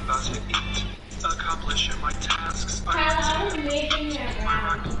 Tyler, I was making that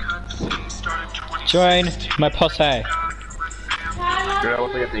round. Join my posse. Yeah,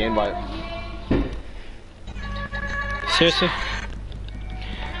 once I get the invite. Seriously?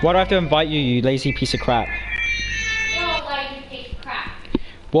 Why do I have to invite you, you lazy piece of crap? You're a lazy piece of crap.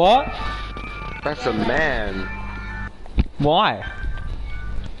 What? That's a man. Why?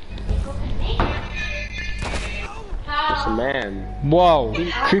 That's a man. Whoa,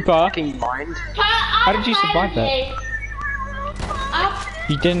 Cooper. Fucking mind. How did you survive that?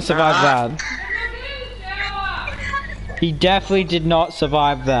 You didn't survive that. He definitely did not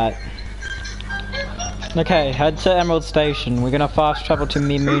survive that. Okay, head to Emerald Station. We're gonna fast travel to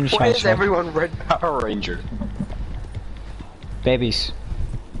the Moonshine Why is Shop. everyone Red Power Ranger? Babies.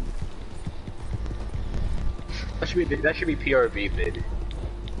 That should be POV, baby.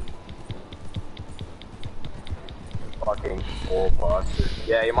 Fucking poor bastard.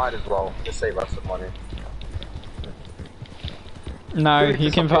 Yeah, you might as well. Just save us some money. No,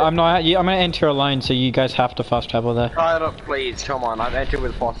 you can. I'm not. I'm gonna enter alone, so you guys have to fast travel there. Tyler, please, come on. I've entered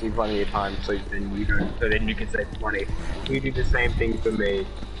with Posse plenty of times, so then you don't. So then you can save money. You do the same thing for me.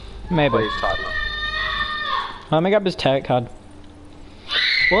 Maybe. Please, Tyler. I'll make up his tarot card.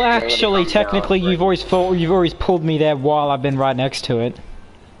 Well, actually, technically, you've always pulled me there while I've been right next to it.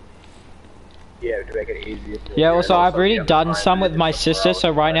 Yeah, to make it easier. Yeah. Also, I've already done some with my sister,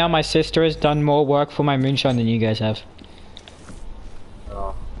 so right now my sister has done more work for my moonshine than you guys have.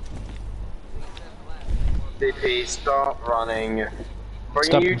 DP, stop running.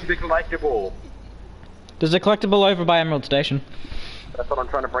 Bringing you to the collectible. There's a collectible over by Emerald Station. That's what I'm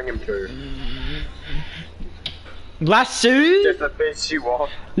trying to bring him to. Lasso! Just to piss you off.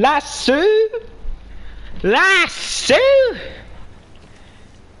 Lasso! Lasso!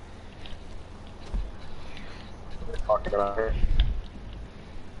 Talking about her.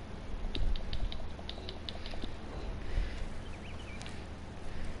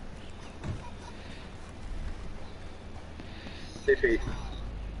 DP.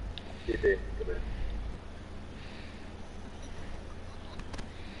 DP, come in.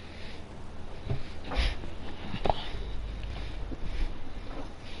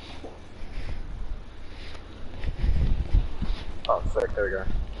 Oh, sick, there we go.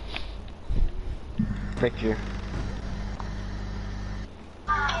 Thank you.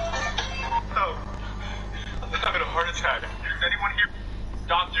 Oh, I'm having a heart attack. Is anyone here?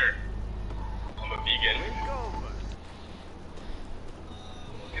 Doctor. I'm a vegan.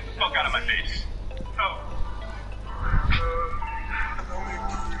 Get the fuck out of my face. Oh.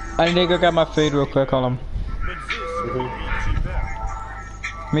 I need to go get my food real quick, hold on.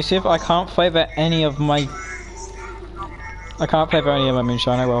 Let me see if I can't flavor any of my... I can't flavor any of my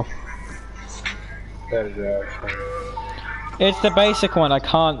moonshine, I will. That is actually... It's the basic one, I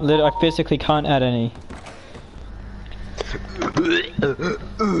physically can't add any.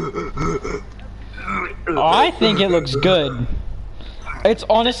 I think it looks good. It's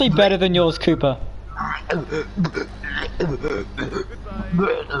honestly better than yours, Cooper.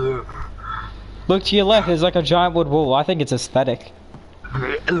 Look to your left, there's like a giant wood wall. I think it's aesthetic.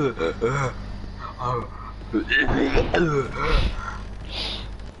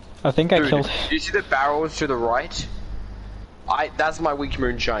 I think I killed. Do you see the barrels to the right? That's my weak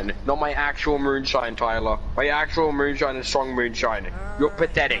moonshine, not my actual moonshine, Tyler. My actual moonshine is strong moonshine. You're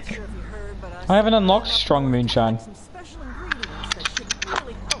pathetic. I haven't unlocked strong moonshine.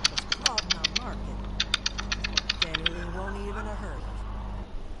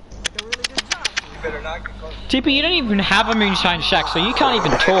 TP, you don't even have a moonshine shack, so you can't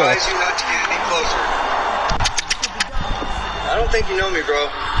even talk. I advise you not to get any closer. I don't think you know me, bro.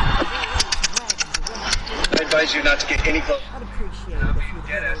 I advise you not to get any closer. I'd appreciate it if you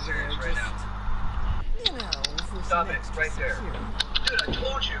Dead ass serious right now. You know, for Stop some it, extra right there. security. Dude, I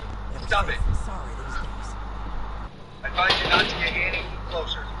told you. Stop it. I'm sorry these days. I advise you not to get any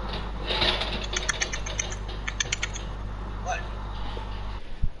closer. What?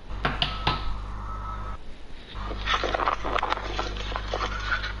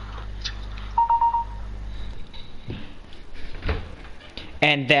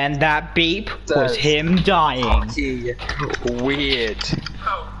 And then that beep was him dying. Weird.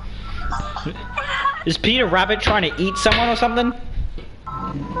 Is Peter Rabbit trying to eat someone or something?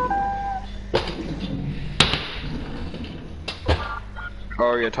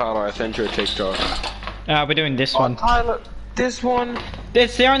 Oh yeah, Tyler, I sent you a TikTok. We're doing this one. Tyler, this one?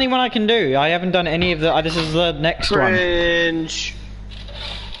 It's the only one I can do. I haven't done any of the... this is the next Cringe. one.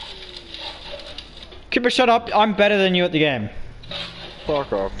 Cooper, shut up. I'm better than you at the game.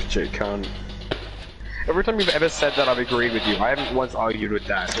 Fuck off, you cunt. Every time you've ever said that, I've agreed with you. I haven't once argued with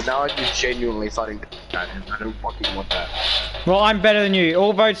that, but now I'm just genuinely starting to that. I don't fucking want that. Well, I'm better than you.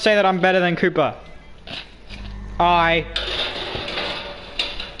 All votes say that I'm better than Cooper.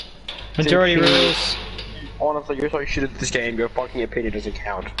 Majority rules. Honestly, you're so shit at this game, your fucking opinion doesn't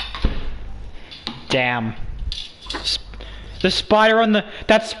count. Damn. The spider on the...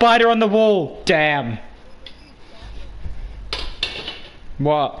 That spider on the wall. Damn.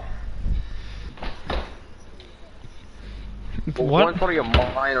 What? One's probably a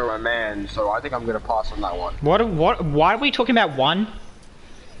mine or a man, so I think I'm gonna pass on that one. Why are we talking about one?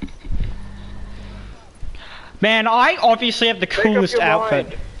 Man, I obviously have the coolest outfit.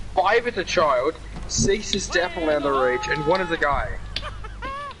 Mind. 5 is a child, 6 is definitely underage, and 1 is a guy.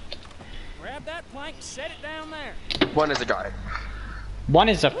 Grab that plank and set it down there. 1 is a guy. 1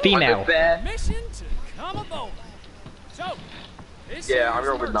 is a female. Mission to come aboard. So, this Yeah, I'm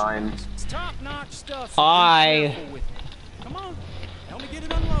going with 9. It's top-notch stuff. So be careful with it. Come on, help me get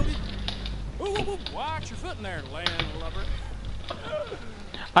it unloaded. Ooh, ooh, ooh. Watch your foot in there, landlubber.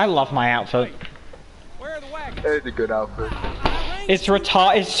 I love my outfit. Where are the wagons? It's a good outfit. It's so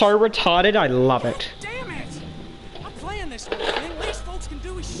retarded, I love it. Damn it! I'm playing this whole thing. Least folks can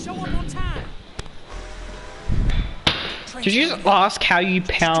do is show up on time. Did you just ask how you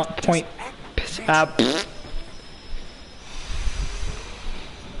point? Everyone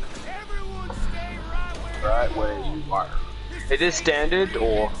stay Right where you are. Is this standard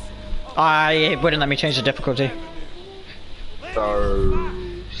or? It wouldn't let me change the difficulty. So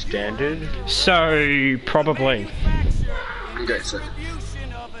standard? So probably. Okay, so.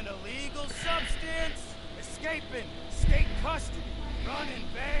 Distribution of an illegal substance, escaping state custody, running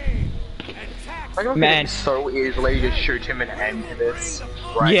vain, and tax. I can Man. so easily just shoot him and end this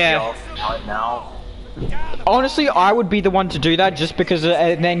right right now. Honestly, I would be the one to do that just because,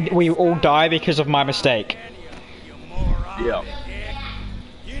 and then we all die because of my mistake. Yeah.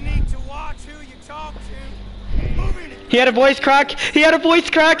 You need to watch who you talk to. Moving it. He had a voice crack. He had a voice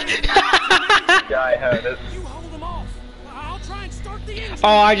crack. Yeah, I heard it. You hold them off. I'll try and start the engine. Oh,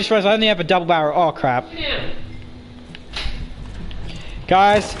 I just realized I only have a double barrel. Oh crap.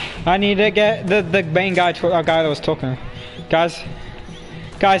 Guys, I need to get the main guy guy that was talking. Guys,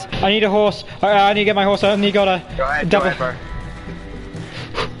 I need a horse. I need to get my horse. I only got a Go ahead, double. bro.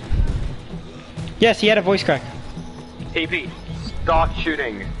 Yes, he had a voice crack. TP, start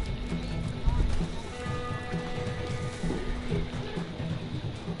shooting.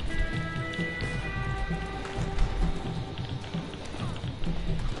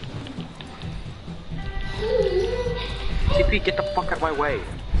 TP, get the fuck out of my way.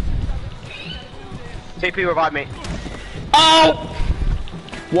 TP, revive me. Oh!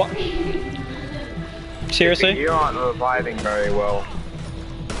 What? Seriously? TP, you aren't reviving very well.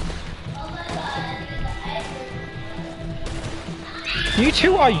 You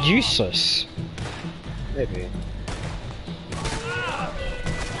two are useless. Maybe.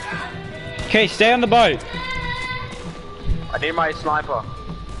 Okay, stay on the boat. I need my sniper.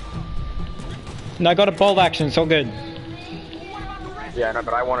 No, I got a bolt action, it's all good. Yeah, no,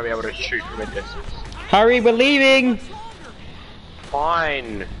 but I want to be able to shoot from a distance. Hurry, we're leaving!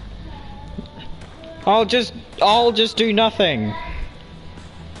 Fine. I'll just do nothing.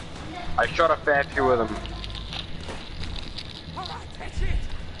 I shot a fair few of them. All right, that's it.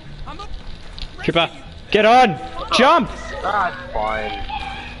 I'm up. Cooper, get on! Jump! That's fine.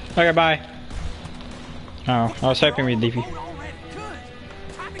 Okay, bye. Oh, I was hoping we'd leave you. Already good.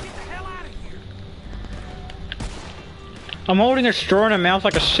 Time to get the hell out of here. I'm holding a straw in my mouth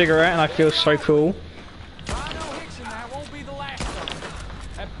like a cigarette and I feel so cool. I know Hickson now won't be the last of them.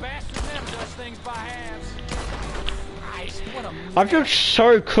 That bastard never does things by halves. Christ, what a I feel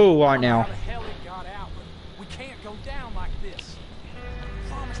so cool right now. How the hell it got out, but we can't go down like this.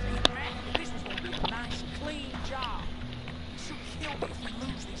 Promised Aunt Mac that this was gonna be a nice, clean job. She'll kill me if we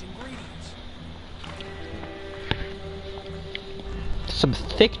lose these ingredients. Some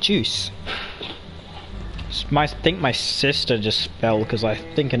thick juice. I think my sister just fell because I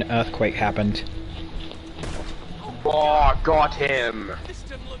think an earthquake happened. Oh, got him. This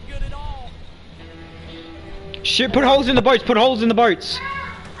doesn't look good at all. Shit, put holes in the boats, put holes in the boats!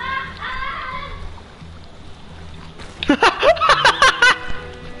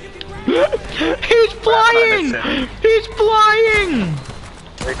 He's flying! He's flying!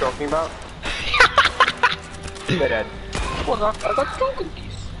 What are you talking about? They're dead. What the? I got two cookies.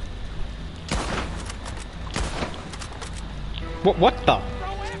 What the?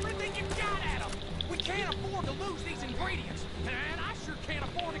 Throw everything you've got at them. We can't afford to lose these ingredients. And I sure can't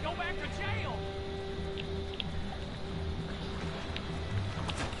afford to go back to jail.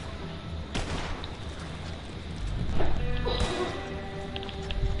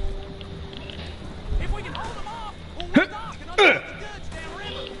 If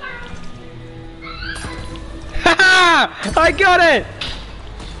I got it!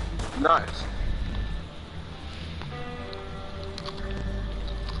 Nice.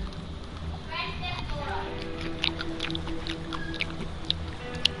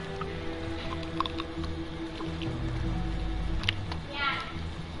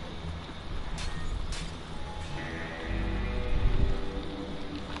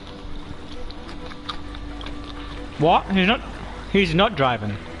 What? He's not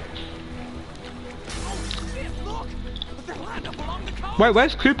driving. Shit, look! They're lined up along the coast. Wait,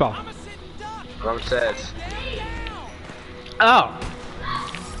 where's Cooper? I'm a sitting duck. Upstairs. Stand down. Oh.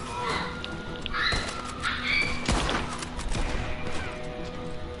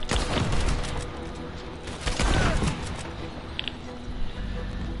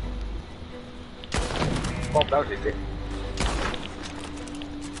 Oh, that was easy.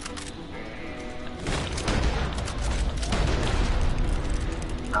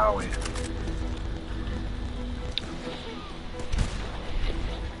 Oh, wait.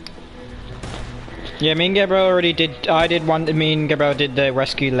 Yeah, me and Gabriel already did. I did one. Me and Gabriel did the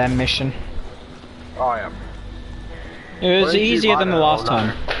rescue Lem mission. Oh, yeah. It was easier than the last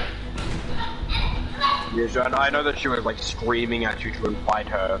time. Yeah, John, I know that she was like screaming at you to invite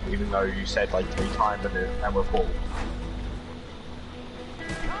her, even though you said like 3 times and we're full.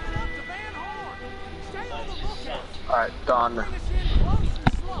 Coming up to Van Horn. Stay on the lookout. Alright, done. Finish in close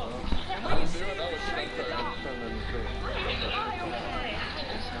and slow. And when you see it, shake the dog.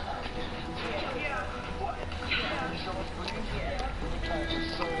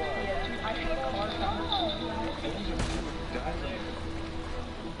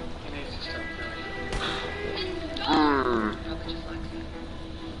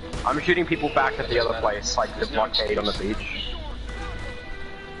 I'm shooting people back at the other place, like the blockade on the beach.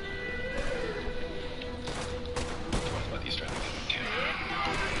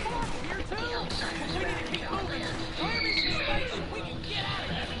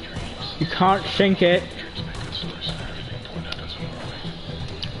 You can't sink it.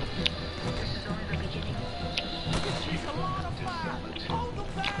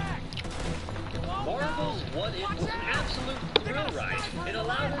 Marvel's What If was an absolute thrill ride. It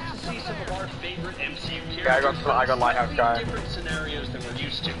allowed us to see some of our favorite MCU characters I got Lighthouse guy. in different scenarios than we're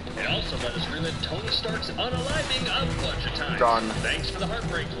used to. It also let us relive Tony Stark's unaliving a bunch of times. Done. Thanks for the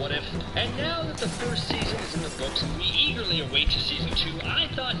heartbreak, What If. And now that the first season is in the books and we eagerly await to season 2, I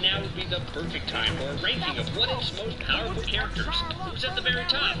thought now would be the perfect time for a ranking of What If's most powerful characters. Who's at the very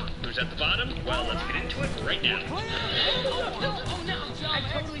top? Who's at the bottom? Well, let's get into it right now. Oh no, I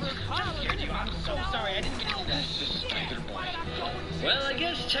totally just scared you. I'm so sorry. I didn't mean to do that. Well, I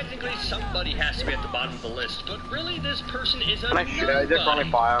guess technically somebody has to be at the bottom of the list, but really this person is a Can I shoot it? Is it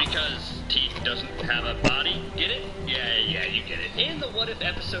friendly fire? because Teeth doesn't have a body. Get it? Yeah, you get it. In the What If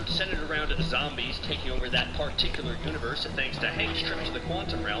episode centered around zombies taking over that particular universe thanks to Hank's trip to the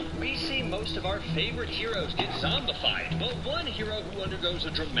quantum realm, we see most of our favorite heroes get zombified. But one hero who undergoes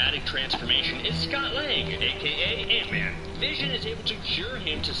a dramatic transformation is Scott Lang, aka Ant-Man. Vision is able to cure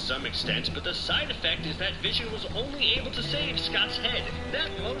him to some extent, but the side effect is that Vision was only able to save Scott's head. That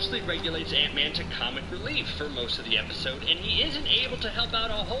mostly regulates Ant-Man to comic relief for most of the episode, and he isn't able to help out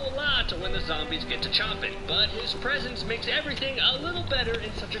a whole lot when the zombies get to chomping. But his presence makes everything a little better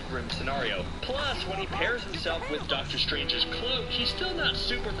in such a grim scenario. Plus, when he pairs himself with Doctor Strange's cloak, he's still not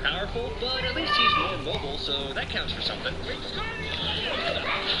super powerful, but at least he's more mobile, so that counts for something.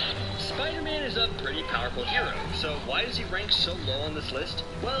 Spider-Man is a pretty powerful hero, so why does he rank so low on this list?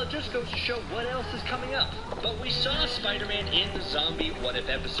 Well, it just goes to show what else is coming up. But we saw Spider-Man in the zombie What If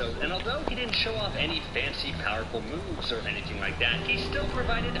episode, and although he didn't show off any fancy powerful moves or anything like that, he still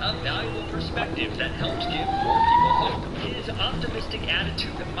provided a valuable perspective that helped give more people hope. His optimistic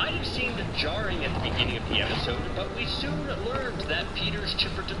attitude might have seemed jarring at the beginning of the episode, but we soon learned that Peter's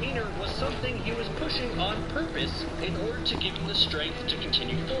chipper demeanor was something he was pushing on purpose in order to give him the strength to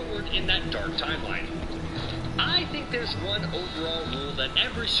continue forward in that dark timeline. I think there's one overall rule that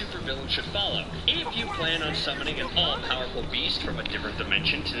every supervillain should follow. If you plan on summoning an all-powerful beast from a different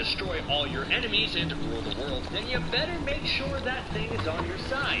dimension to destroy all your enemies and rule the world, then you better make sure that thing is on your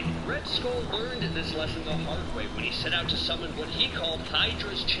side. Red Skull learned this lesson the hard way when he set out to summon what he called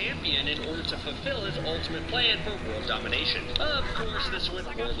Hydra's champion in order to fulfill his ultimate plan for world domination. Of course, this went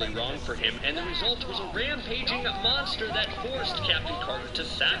horribly wrong for him, and the result was a rampaging monster that forced Captain Carter to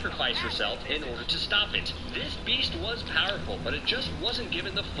sacrifice herself in order to stop it. This beast was powerful, but it just wasn't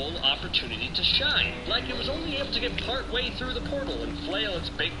given the full opportunity to shine. Like it was only able to get part way through the portal and flail its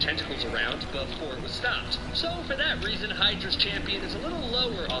big tentacles around before it was stopped. So for that reason, Hydra's champion is a little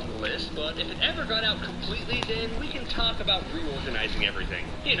lower on the list, but if it ever got out completely, then we can talk about reorganizing everything.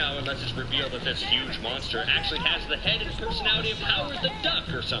 You know, unless it's revealed that this huge monster actually has the head and personality of Howard the Duck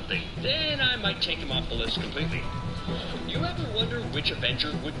or something. Then I might take him off the list completely. You ever wonder which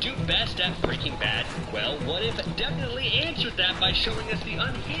Avenger would do best at Breaking Bad? Well, What If definitely answered that by showing us the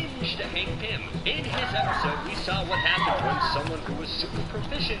unhinged Hank Pym. In his episode, we saw what happened when someone who was super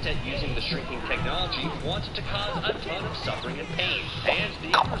proficient at using the shrinking technology wanted to cause a ton of suffering and pain. And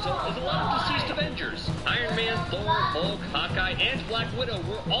the end result is a lot of deceased Avengers. Iron Man, Thor, Hulk, Hawkeye, and Black Widow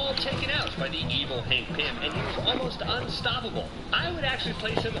were all taken out by the evil Hank Pym, and he was almost unstoppable. I would actually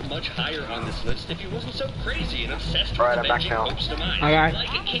place him much higher on this list if he wasn't so crazy and obsessed with avenging hopes demise. Alright. Like,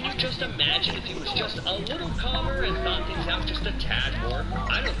 can you just imagine if he was just a little calmer and thought things out just a tad more?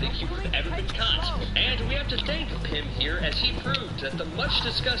 I don't think he would have ever been caught. And we have to thank Pym here, as he proved that the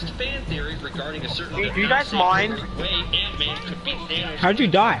much-discussed fan theory regarding a certain Do you guys mind? way Ant-Man could beat Thanos How'd you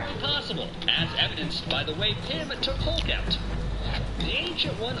die? possible, as evidenced by the way Pym took Hulk out. The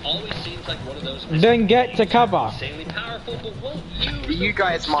Ancient One always seems like one of those Then get to cover. insanely powerful, but won't use Do you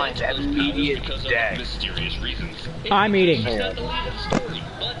guys mind those powers immediate because death? of mysterious reasons. I'm eating. It's not the lead of the story,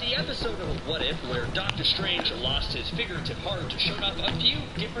 but the episode of What If, where Doctor Strange lost his figurative heart, showed off a few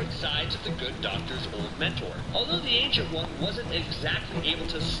different sides of the good Doctor's old mentor. Although the Ancient One wasn't exactly able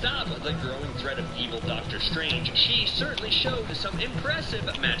to stop the growing threat of evil Doctor Strange, she certainly showed some impressive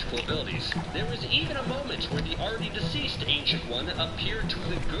magical abilities. There was even a moment where the already deceased Ancient One appeared to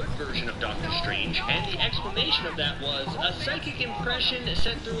the good version of Doctor Strange, and the explanation of that was a psychic impression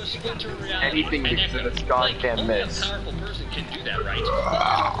sent through a splinter in reality. Anything An because echo. of this goddamn Only miss. a powerful person can do that, right?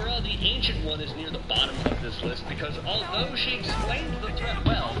 But overall, the Ancient One is near the bottom of this list because although she explained the threat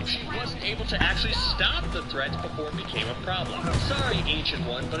well, she wasn't able to actually stop the threat before it became a problem. Sorry, Ancient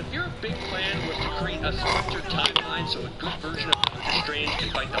One, but if your big plan was to create a splintered timeline so a good version of Doctor Strange can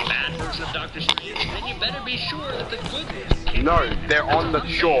fight the bad version of Doctor Strange, then you better be sure that the good ones can No, they're on the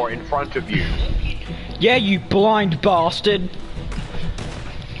shore in front of you. Yeah, you blind bastard.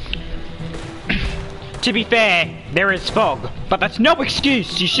 To be fair, there is fog, but that's no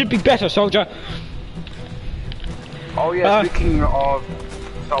excuse. You should be better, soldier. Oh yeah, speaking of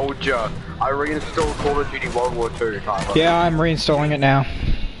Soldier, I reinstalled Call of Duty World War II, Tyler. Yeah, I'm reinstalling it now.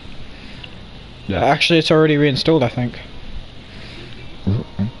 Actually, it's already reinstalled, I think.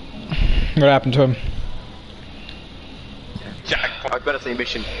 What happened to him? Jackpot, I better say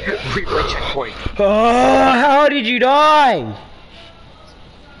mission. Replay checkpoint. Oh, how did you die?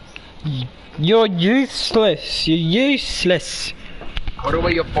 You're useless. You're useless. Put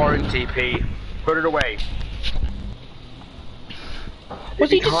away your phone, TP. Put it away.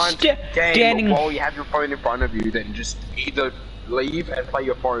 Was If he you just can't game standing? while you have your phone in front of you, then just either leave and play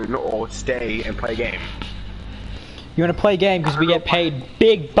your phone or stay and play a game. You want to play a game because we get paid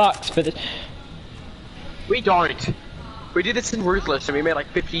big bucks for this. We don't. We did this in Ruthless and we made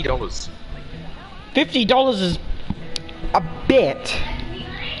like $50. $50 is a bit.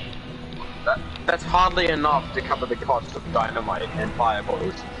 That's hardly enough to cover the cost of dynamite and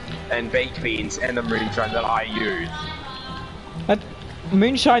fireballs and baked beans and the moonshine that I use.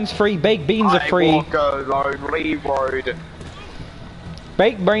 Moonshine's free. Baked beans are free. I walk a lonely road.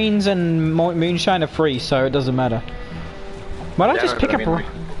 Baked beans and moonshine are free, so it doesn't matter. Why don't I just pick up a...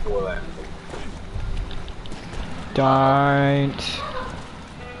 Don't.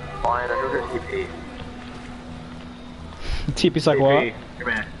 Fine, I'm gonna TP. TP's like, what?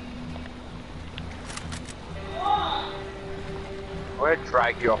 Come here. I'm gonna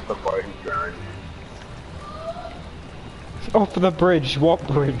drag you off the boat and drown. Off the bridge. What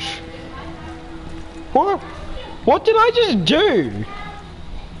bridge? What? What did I just do?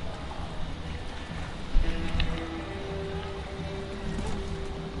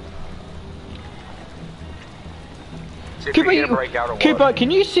 Cooper,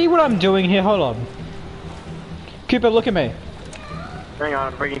 can you see what I'm doing here? Hold on. Cooper, look at me. Hang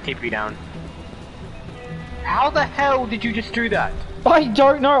on, I'm bringing TP down. How the hell did you just do that? I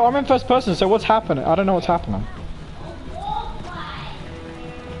don't know. I'm in first person, so what's happening? I don't know what's happening.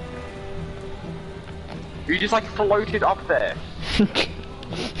 You just like floated up there.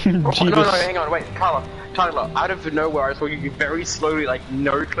 Jesus. No, hang on, wait, Tyler, out of nowhere I saw you very slowly, like,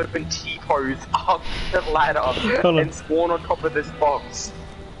 no-clip and T-pose up the ladder and spawn on top of this box.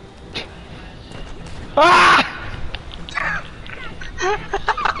 Ah!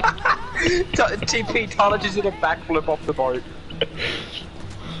 TP, Tyler just did a backflip off the boat.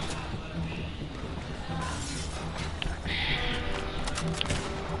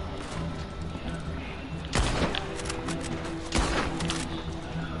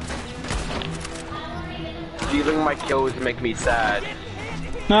 stealing my kills make me sad.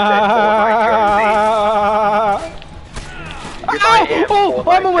 I'm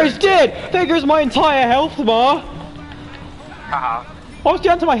almost dead! There goes my entire health bar! Haha. I was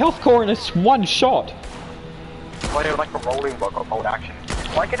down to my health core in this one shot. Well, they're like a rolling block of hold action.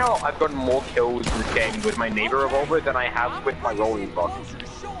 Like how I've gotten more kills in this game with my neighbor revolver than I have with my rolling block.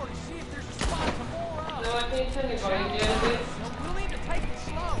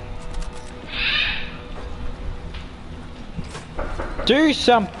 Do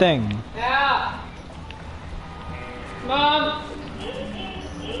something! Yeah. Mom.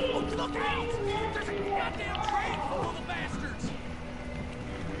 Look out! There's a goddamn train full of the bastards!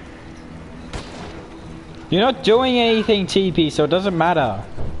 You're not doing anything, TP, so it doesn't matter.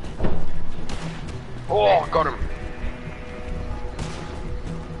 Oh, got him.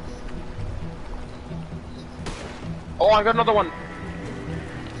 Oh, I got another one.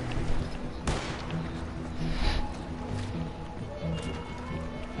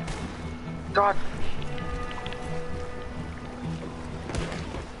 God.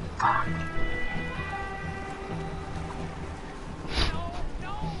 Fuck.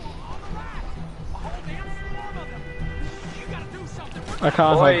 I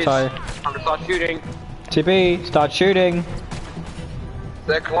can't hold tight. Time to start shooting. TP, start shooting.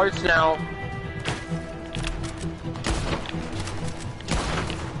 They're close now.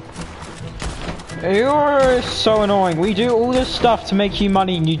 You're so annoying. We do all this stuff to make you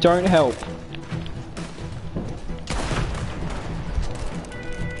money and you don't help.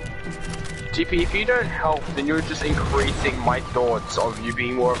 GP, if you don't help, then you're just increasing my thoughts of you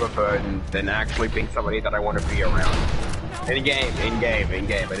being more of a burden than actually being somebody that I want to be around. In game. I didn't mean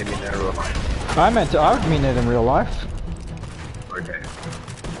that in real life. I would mean it in real life. Okay.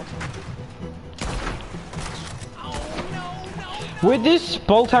 With this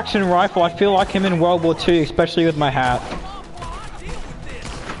bolt action rifle, I feel like I'm in World War II, especially with my hat.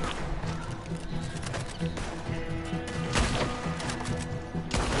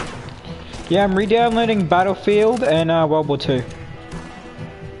 Yeah, I'm re-downloading Battlefield and World War II.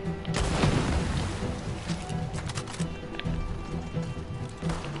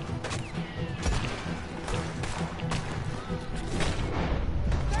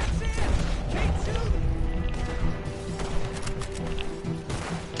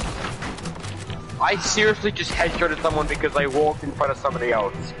 I seriously just headshotted someone because I walked in front of somebody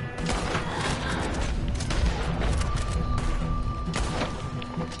else.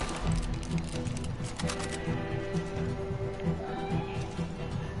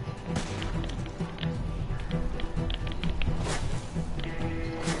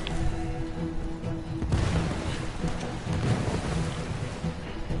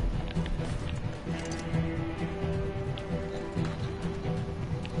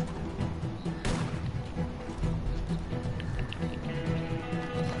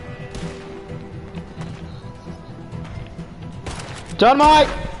 Dynamite!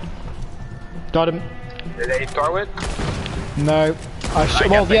 Got him. Did they throw it? No. I shot.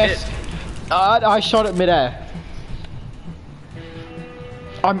 Well, yes. I shot it midair.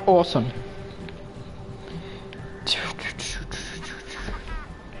 I'm awesome.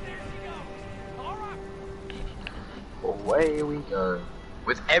 Away we go.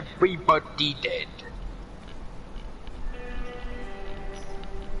 With everybody dead.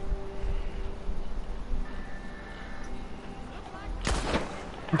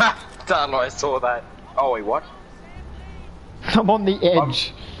 Ha! Tyler, I saw that. Oh wait, what? I'm on the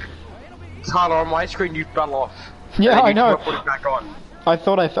edge. Tyler, on my screen you fell off. Yeah, I know. Put it back on. I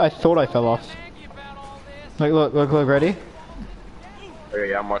thought I fell off. Look, ready? Oh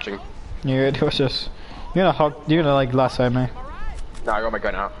yeah, I'm watching. Yeah, it was just. You're gonna like lasso me. No, I got my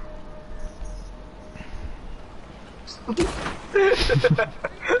gun out.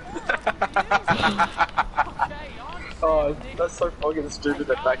 Oh, that's so fucking stupid.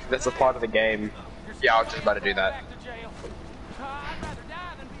 The fact that that's a part of the game. Yeah, I was just about to do that.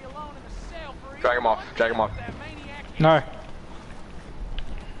 Drag him off. Drag him off. No.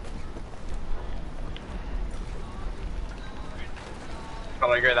 I'm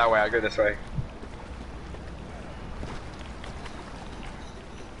gonna go that way. I'll go this way.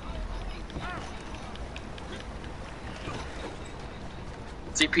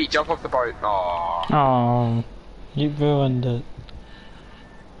 CP, jump off the boat. Aww. Oh, you ruined it.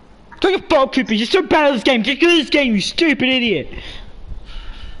 Don't you ball Cooper, you're so bad at this game. Get good at this game, you stupid idiot.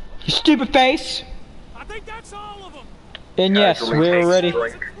 You stupid face. I think that's all of them. And yes, we're ready.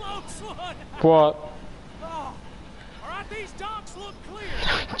 Close one. What? Oh, all right, these docks look clear.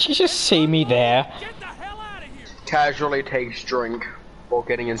 Did you just see me there? Get the hell out of here. Casually takes drink while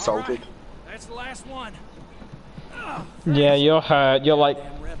getting insulted. Right, that's the last one. Yeah, you're hurt. You're like.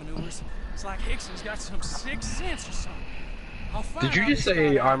 Damn revenuers. It's like Hickson's got some sixth sense or something. I'll find Did you out just this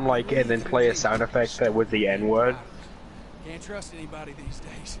say guy I'm like and then play a sound effect that was the N word? Can't trust anybody these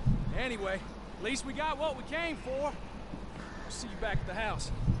days. Anyway, at least we got what we came for. See you back at the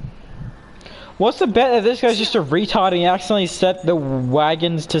house. What's the bet that this guy's just a retard and he accidentally set the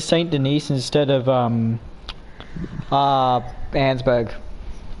wagons to Saint Denis instead of Ansburg?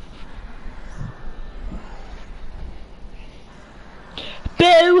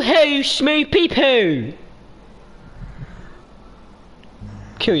 Boo-hoo, Smoopy Poo!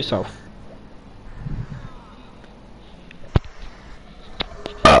 Kill yourself.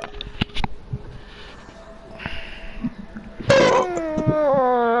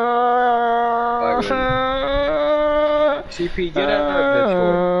 CP, get out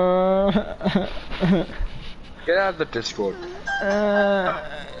of the Discord. Get out of the Discord.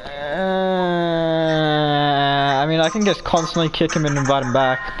 I mean, I can just constantly kick him and invite him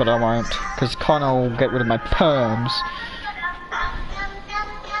back, but I won't, because Connor will get rid of my perms.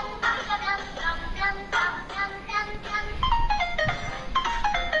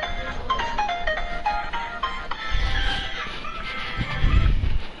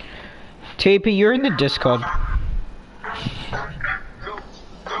 TP, you're in the Discord.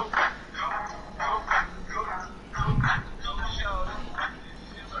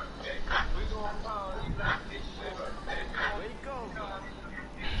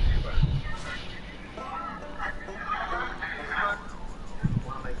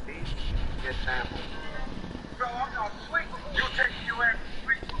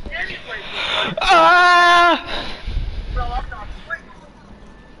 Ah!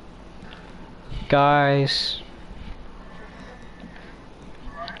 Guys.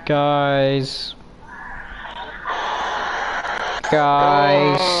 Guys.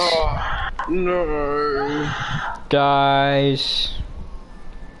 No. Guys.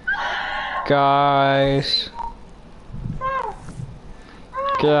 Guys.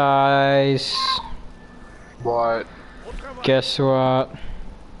 Guys. What? Guess what?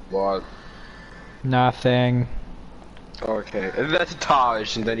 What? Nothing. Okay, and that's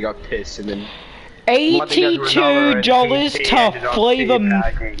Taj, and then he got pissed, and then $82 to flavor.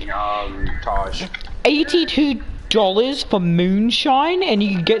 Taj. $82 for moonshine, and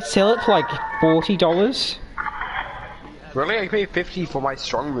you can sell it for like $40. Really, I pay 50 for my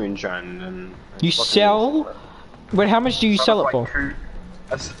strong moonshine, and you sell. Wait, how much do you sell it for?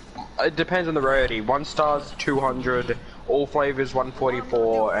 It depends on the rarity. 1 star's 200, all flavors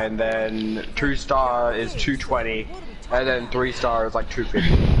 144, and then 2 star is 220, and then 3 star is like 250.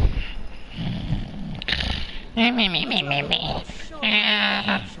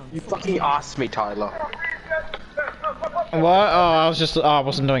 You fucking asked me, Tyler. What? Oh, I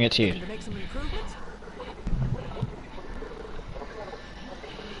wasn't doing it to you.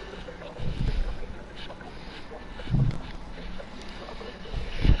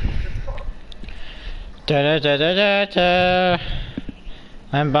 Da da da da da da.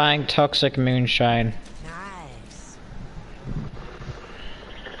 I'm buying toxic moonshine. Nice.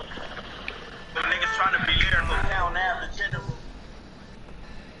 Niggas trying to be here in Town Ave, the general.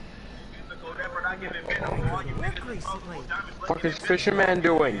 Fuck is Fisherman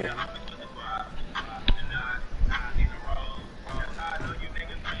doing?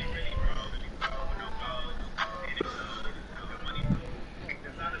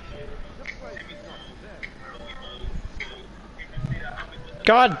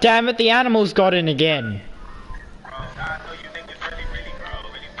 God damn it, the animals got in again.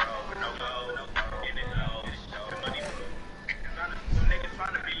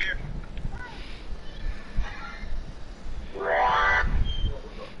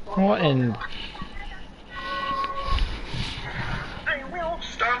 What in... Hey, we don't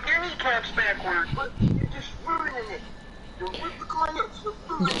stop any caps backwards, but you're just ruining it.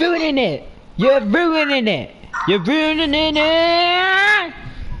 You're ruining it! You're ruining it! You're ruining it!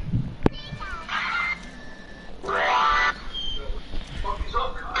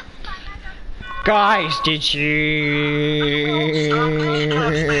 Guys, did you...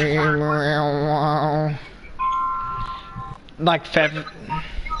 Like,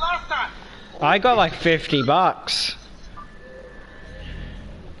 I got like $50.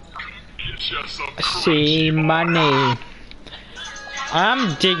 See money.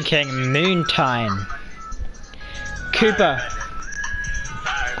 I'm drinking Moontime. Cooper.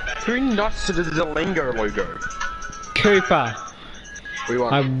 Who nuts to the Lingo logo? Cooper. We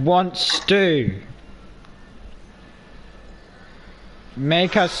want. I want stew.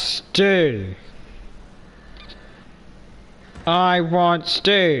 Make a stew. I want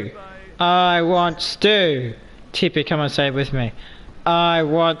stew. I want stew. TP, come on, say it with me. I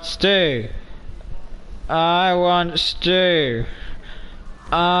want stew. I want stew.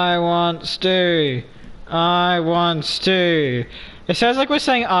 I want stew. I want stew. It sounds like we're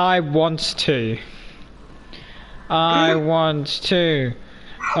saying I want to. I want to.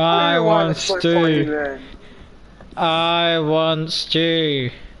 I want stew. I want stew.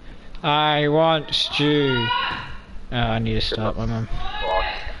 I want stew. Oh, I need to stop my mum.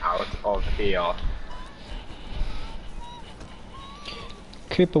 Out of here.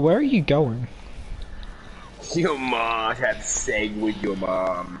 Cooper, where are you going? Your mom had sex with your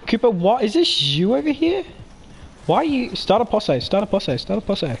mom. Cooper, what is this you over here? Why are you start a posse, start a posse, start a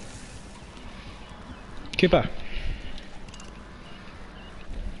posse. Cooper.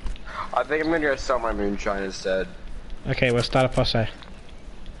 I think I'm gonna go sell my moonshine instead. Okay, we'll start a posse.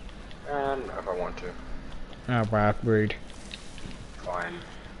 And if I want to. Oh wow, rude. Fine.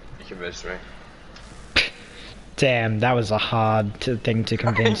 You convinced me. Damn, that was a hard thing to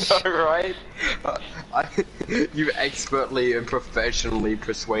convince. I know, right? You expertly and professionally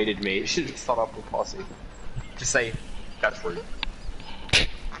persuaded me to start up a posse. Just say, that's rude.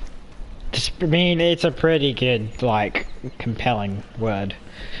 I mean, it's a pretty good, like, compelling word.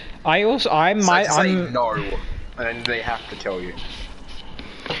 I'm say no, and they have to tell you.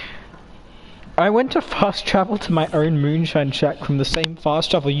 I went to fast travel to my own moonshine shack from the same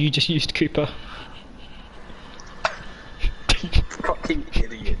fast travel you just used, Cooper. Fucking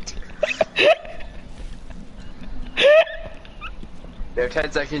idiot. There are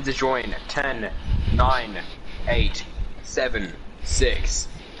 10 seconds to join. 10, 9, 8, 7, 6,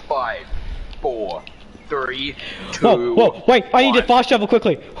 5, 4, 3, 2. Whoa, wait, I need to fast travel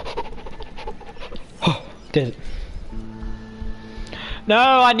quickly. Did it. No,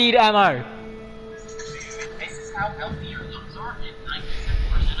 I need ammo. This is how healthy your lungs are at 97%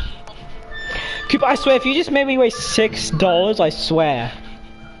 of the Cooper, I swear, if you just made me waste $6, I swear.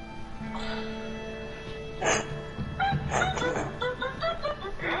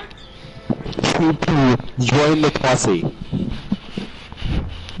 Join the posse.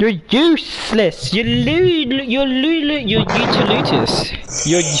 You're useless. You're utelutus.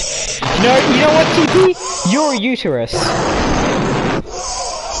 No, you know what, TP? You're a uterus.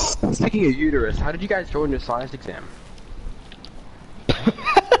 Speaking of uterus, how did you guys join your science exam?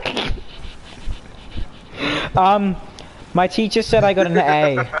 My teacher said I got an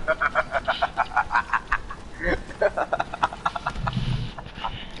A.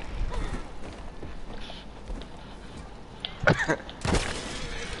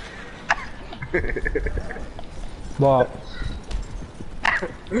 What?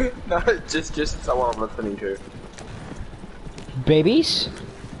 No, just someone I'm listening to. Babies?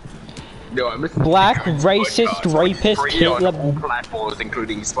 No, I'm listening Black, to racist, podcasts, rapist, free on Hitler. all platforms,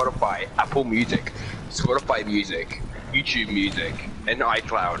 including Spotify, Apple Music, Spotify Music, YouTube Music, and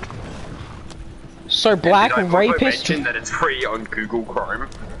iCloud. So black, and did I also rapist. mention that it's free on Google Chrome.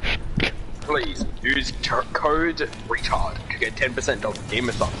 Please use code retard to get 10% off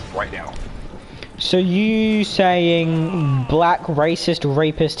Gamer Subs right now. So you saying black, racist,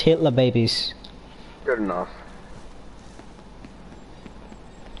 rapist, Hitler babies? Good enough.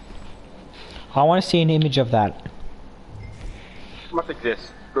 I want to see an image of that. It must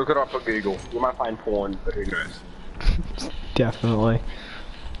exist. Look it up on Google. You might find porn, but who knows? Definitely.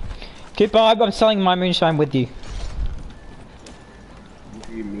 Goodbye, I'm selling my moonshine with you. What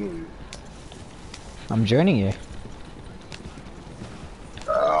do you mean? I'm joining you.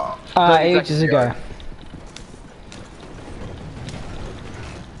 Ages exactly ago.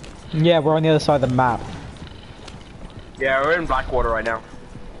 Yeah, we're on the other side of the map. Yeah, we're in Blackwater right now.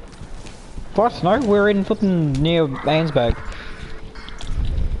 What? No, we're in flipping near Ainsburg.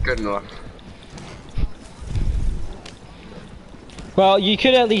 Good enough. Well, you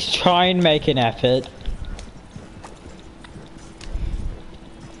could at least try and make an effort.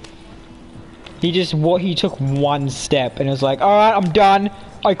 He took one step and was like, alright, I'm done.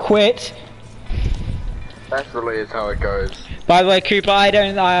 I quit. That really is how it goes. By the way, Cooper,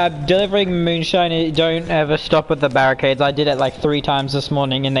 delivering moonshine, don't ever stop at the barricades. I did it like 3 times this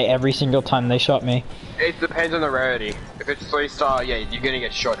morning and every single time they shot me. It depends on the rarity. If it's 3-star, yeah, you're gonna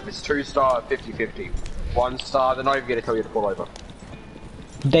get shot. If it's 2-star, 50-50. 1-star, they're not even gonna tell you to pull over.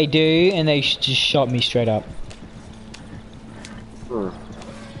 They do, and they just shot me straight up. Hmm.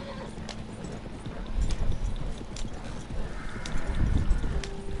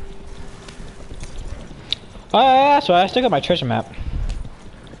 Oh, yeah, that's right, I still got my treasure map.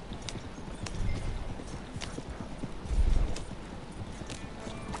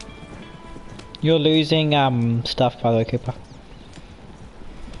 You're losing, stuff, by the way, Cooper.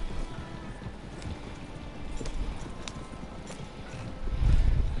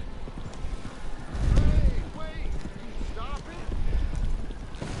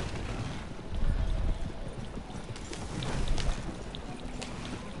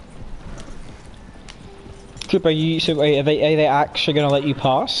 Clip, are they actually gonna let you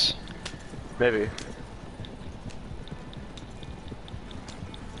pass? Maybe.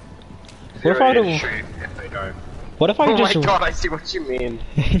 What if I They're don't- shoot if they don't. What if I Oh just? my god, I see what you mean.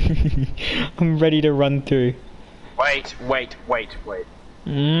 I'm ready to run through. Wait.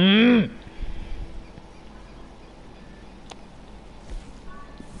 Mm.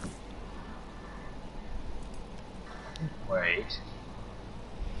 Wait.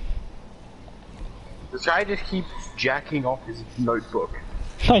 This guy just keeps jacking off his notebook.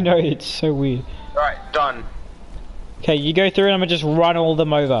 I know, it's so weird. Alright, done. Okay, you go through and I'm gonna just run all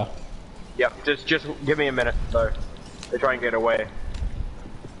them over. Yep, just give me a minute though. They try and get away.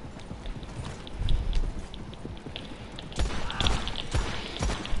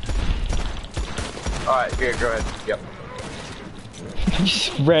 Alright, here, go ahead. Yep. I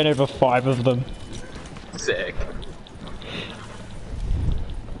just ran over 5 of them. Sick.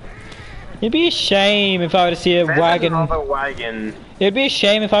 It'd be a shame if I were to see a There's wagon. another wagon. It'd be a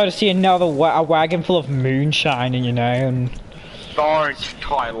shame if I were to see another a wagon full of moonshine, and you know, and Don't,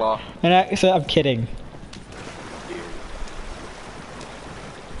 Tyler. so I'm kidding.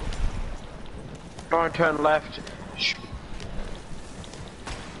 Don't turn left. Shh.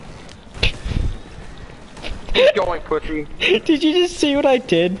 Keep going, pussy. Did you just see what I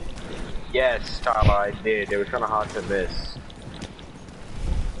did? Yes, Tyler, I did. It was kind of hard to miss.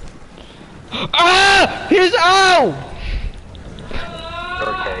 Ah! Here's ow!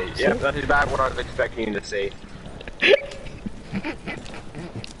 Okay, yep, that is about what I was expecting you to see.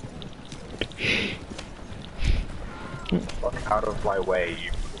 Fuck out of my way,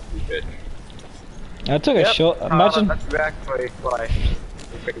 you bitch. I took a shot. Imagine. That's exactly what I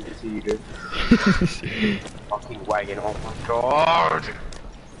expected to see you do. Fucking wagon, oh my god!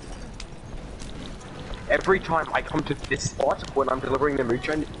 Every time I come to this spot when I'm delivering the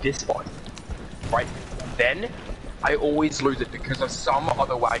moonshine, this spot, right? Then I always lose it because of some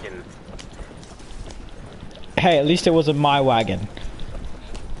other wagon. Hey, at least it wasn't my wagon.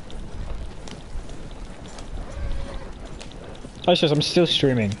 Oh, it's just I'm still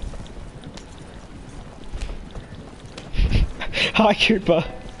streaming. Hi, Cooper.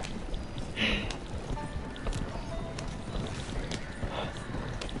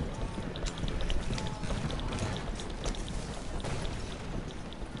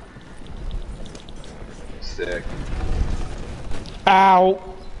 Sick. Ow.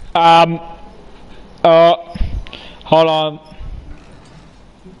 Hold on.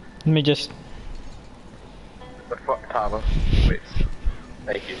 Let me just. The fuck, Tyler? Please.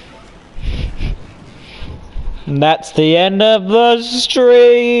 Thank you. And that's the end of the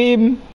stream.